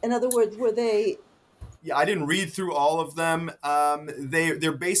 In other words, were they? Yeah, I didn't read through all of them.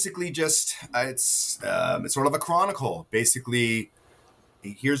 They're basically just it's sort of a chronicle. Basically,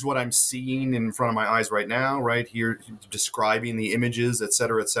 here's what I'm seeing in front of my eyes right now. Right here, describing the images, et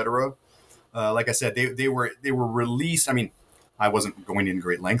cetera, et cetera. Like I said, they were released. I mean, I wasn't going in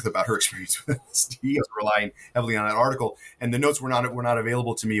great length about her experience with LSD. I was relying heavily on that article, and the notes were not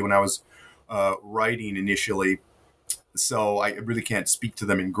available to me when I was writing initially. So I really can't speak to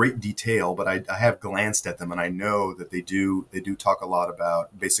them in great detail, but I have glanced at them, and I know that they do talk a lot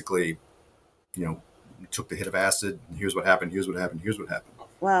about basically, took the hit of acid, and here's what happened, here's what happened, here's what happened.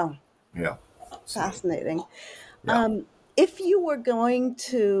 Wow. Yeah. Fascinating. Yeah. If you were going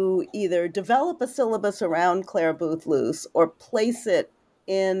to either develop a syllabus around Clare Boothe Luce or place it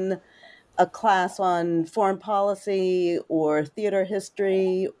in a class on foreign policy or theater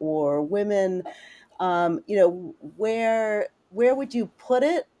history or women, where would you put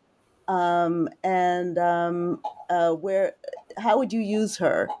it, and how would you use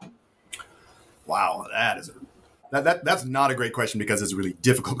her? Wow, that's not a great question because it's a really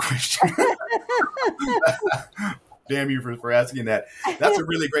difficult question. Damn you for asking that. That's a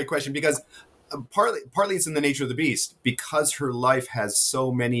really great question because partly it's in the nature of the beast. Because her life has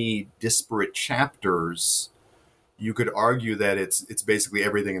so many disparate chapters, you could argue that it's basically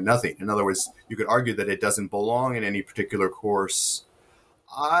everything and nothing. In other words, you could argue that it doesn't belong in any particular course.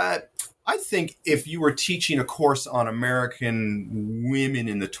 I think if you were teaching a course on American women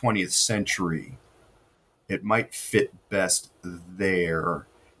in the 20th century, it might fit best there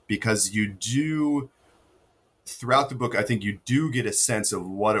because you do, throughout the book, I think you do get a sense of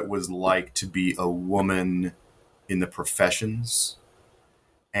what it was like to be a woman in the professions.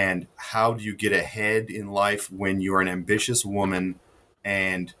 And how do you get ahead in life when you're an ambitious woman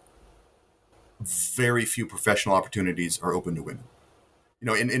and very few professional opportunities are open to women?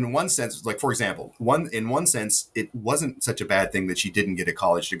 In one sense, like, for example, in one sense, it wasn't such a bad thing that she didn't get a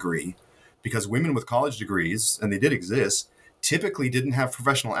college degree because women with college degrees, and they did exist, typically didn't have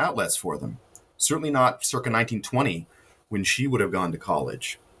professional outlets for them. Certainly not circa 1920 when she would have gone to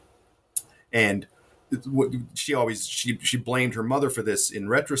college. And she blamed her mother for this in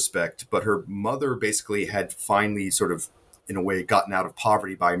retrospect, but her mother basically had finally sort of in a way, gotten out of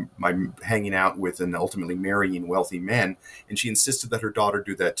poverty by hanging out with and ultimately marrying wealthy men. And she insisted that her daughter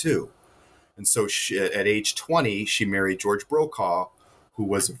do that too. And so at age 20, she married George Brokaw, who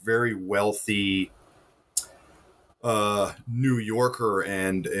was a very wealthy New Yorker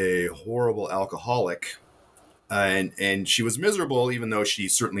and a horrible alcoholic. And she was miserable, even though she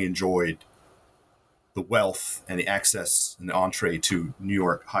certainly enjoyed the wealth and the access and the entree to New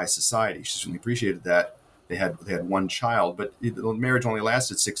York high society. She certainly appreciated that. They had one child, but the marriage only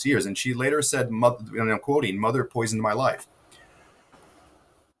lasted 6 years. And she later said, and I'm quoting, "Mother poisoned my life."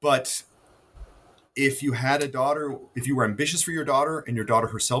 But if you had a daughter, if you were ambitious for your daughter and your daughter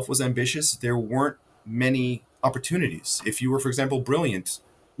herself was ambitious, there weren't many opportunities. If you were, for example, brilliant,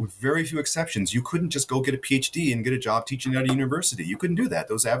 with very few exceptions, you couldn't just go get a PhD and get a job teaching at a university. You couldn't do that.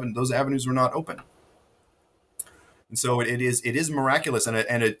 Those avenues were not open. And so it is miraculous and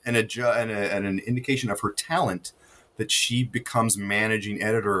an indication of her talent that she becomes managing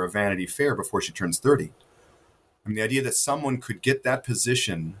editor of Vanity Fair before she turns 30. I mean, the idea that someone could get that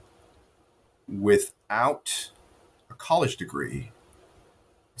position without a college degree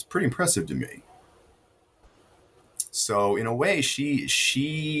is pretty impressive to me. So in a way,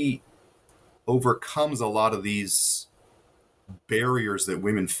 she overcomes a lot of these barriers that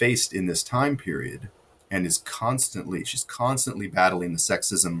women faced in this time period, and she's constantly battling the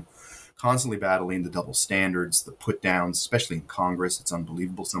sexism, constantly battling the double standards, the put downs, especially in Congress. It's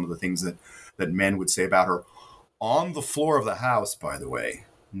unbelievable some of the things that men would say about her on the floor of the House, by the way,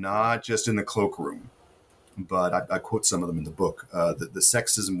 not just in the cloakroom. But I quote some of them in the book. The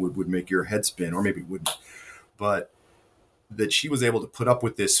sexism would make your head spin, or maybe it wouldn't. But that she was able to put up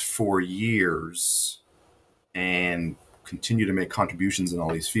with this for years and continue to make contributions in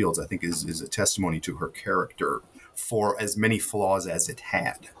all these fields, I think is a testimony to her character, for as many flaws as it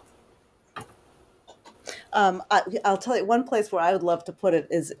had. I'll tell you one place where I would love to put it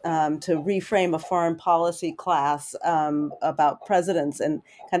is to reframe a foreign policy class about presidents and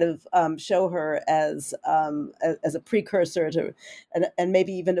kind of show her as a precursor to, and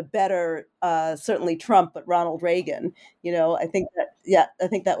maybe even a better, certainly Trump, but Ronald Reagan. I think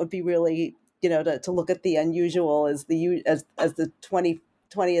that would be really, to look at the unusual as the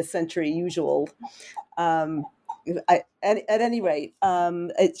 20th century usual. At any rate,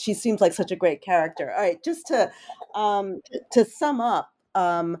 she seems like such a great character. All right, just to sum up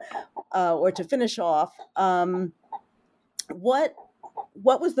or to finish off, what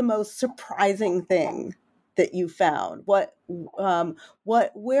was the most surprising thing that you found? Where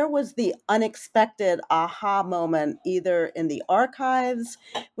was the unexpected aha moment, either in the archives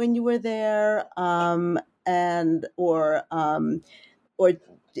when you were there, or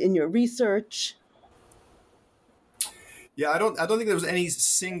in your research? Yeah, I don't think there was any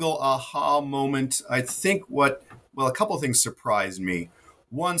single aha moment. I think a couple of things surprised me.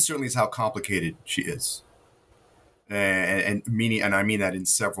 One certainly is how complicated she is, and I mean that in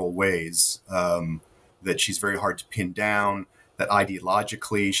several ways. That she's very hard to pin down. That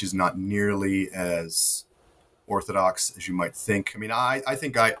ideologically she's not nearly as orthodox as you might think. I mean, I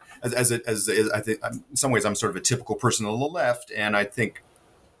think I think in some ways I'm sort of a typical person on the left, and I think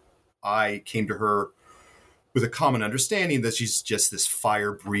I came to her with a common understanding that she's just this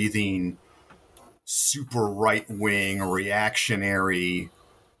fire-breathing, super right-wing, reactionary,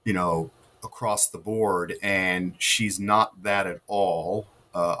 across the board, and she's not that at all.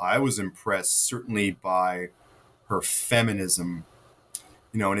 I was impressed, certainly, by her feminism,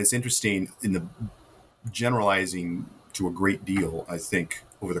 and it's interesting in the generalizing to a great deal, I think,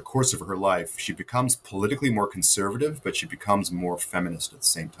 over the course of her life, she becomes politically more conservative, but she becomes more feminist at the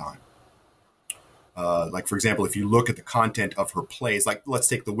same time. Like, for example, if you look at the content of her plays, like let's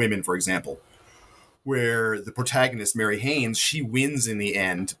take The Women, for example, where the protagonist, Mary Haines, she wins in the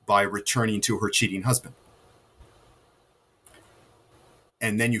end by returning to her cheating husband.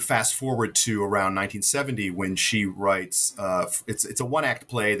 And then you fast forward to around 1970 when she writes, it's a one-act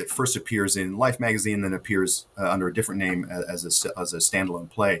play that first appears in Life magazine, then appears under a different name as a standalone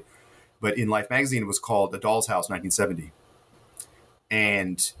play. But in Life magazine, it was called A Doll's House, 1970.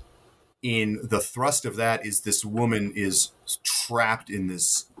 And in the thrust of that is this woman is trapped in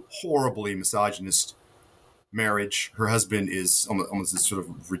this horribly misogynist marriage. Her husband is almost this sort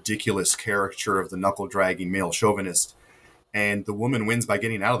of ridiculous caricature of the knuckle-dragging male chauvinist. And the woman wins by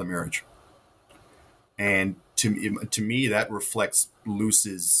getting out of the marriage. And to me, that reflects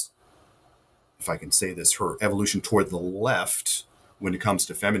Luce's, if I can say this, her evolution toward the left when it comes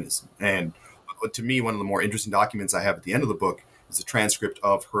to feminism. And to me, one of the more interesting documents I have at the end of the book is a transcript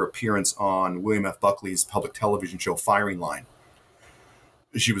of her appearance on William F. Buckley's public television show Firing Line.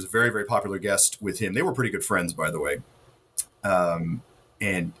 She was a very, very popular guest with him. They were pretty good friends, by the way.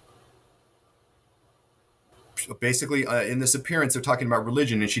 And basically, in this appearance, they're talking about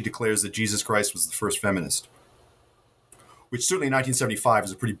religion, and she declares that Jesus Christ was the first feminist, which certainly in 1975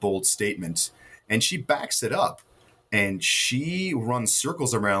 is a pretty bold statement. And she backs it up, and she runs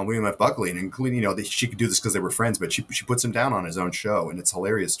circles around William F. Buckley, and including, she could do this because they were friends, but she puts him down on his own show, and it's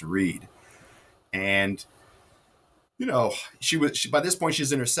hilarious to read. And she by this point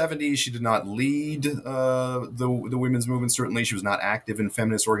she's in her 70s. She did not lead the women's movement. Certainly, she was not active in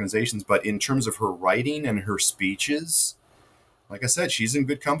feminist organizations. But in terms of her writing and her speeches, like I said, she's in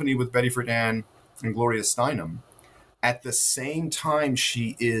good company with Betty Friedan and Gloria Steinem. At the same time,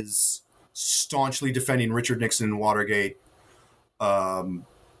 she is staunchly defending Richard Nixon and Watergate, opposing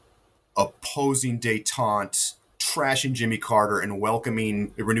détente, trashing Jimmy Carter, and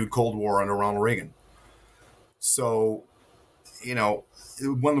welcoming a renewed Cold War under Ronald Reagan. So, to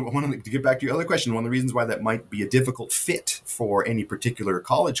get back to your other question, one of the reasons why that might be a difficult fit for any particular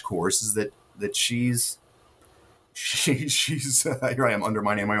college course is that she's here I am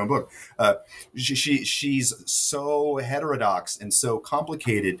undermining my own book. She's so heterodox and so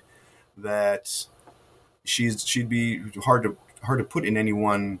complicated that she'd be hard to put in any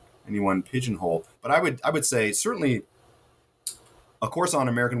one pigeonhole. But I would say certainly a course on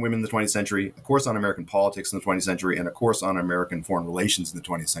American women in the 20th century, a course on American politics in the 20th century, and a course on American foreign relations in the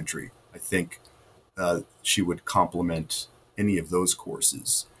 20th century. I think she would complement any of those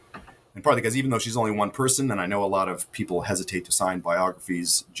courses. And partly because even though she's only one person, and I know a lot of people hesitate to sign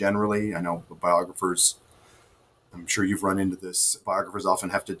biographies generally, I know biographers, I'm sure you've run into this, biographers often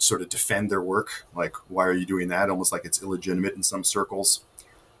have to sort of defend their work, like, why are you doing that? Almost like it's illegitimate in some circles.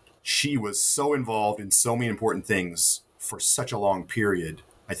 She was so involved in so many important things for such a long period.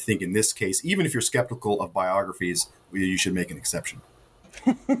 I think in this case, even if you're skeptical of biographies, you should make an exception.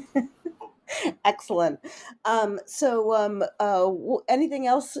 Excellent. Anything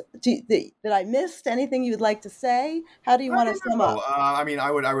else that I missed? Anything you'd like to say? How do you want to sum up?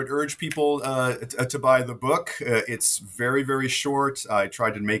 I would urge people to buy the book. It's very, very short. I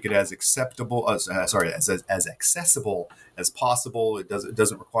tried to make it as accessible as accessible as possible. It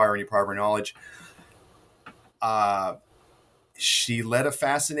doesn't require any prior knowledge. She led a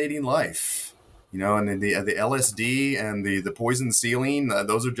fascinating life, and the LSD and the poison ceiling,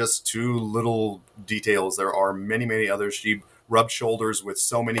 those are just two little details. There are many, many others. She rubbed shoulders with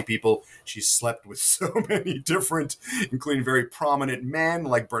so many people. She slept with so many different, including very prominent men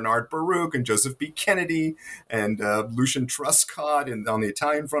like Bernard Baruch and Joseph B. Kennedy and Lucian Truscott on the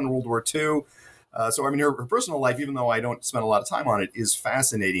Italian front in World War II. Her personal life, even though I don't spend a lot of time on it, is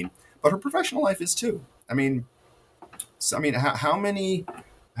fascinating. But her professional life is too. How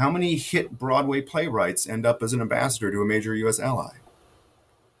many hit Broadway playwrights end up as an ambassador to a major U.S. ally?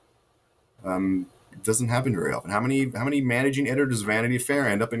 It doesn't happen very often. How many managing editors of Vanity Fair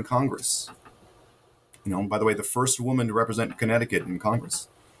end up in Congress? By the way, the first woman to represent Connecticut in Congress.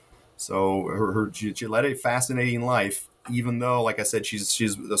 So she led a fascinating life, even though, like I said, she's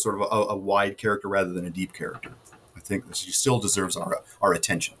a sort of a wide character rather than a deep character. I think she still deserves our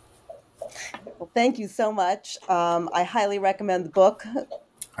attention. Well, thank you so much. I highly recommend the book.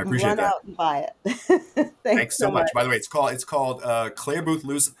 I appreciate that. Run out and buy it. Thanks so much. By the way, it's called Clare Boothe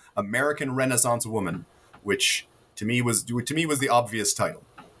Luce, American Renaissance Woman, which to me was the obvious title.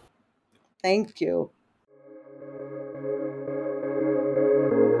 Thank you.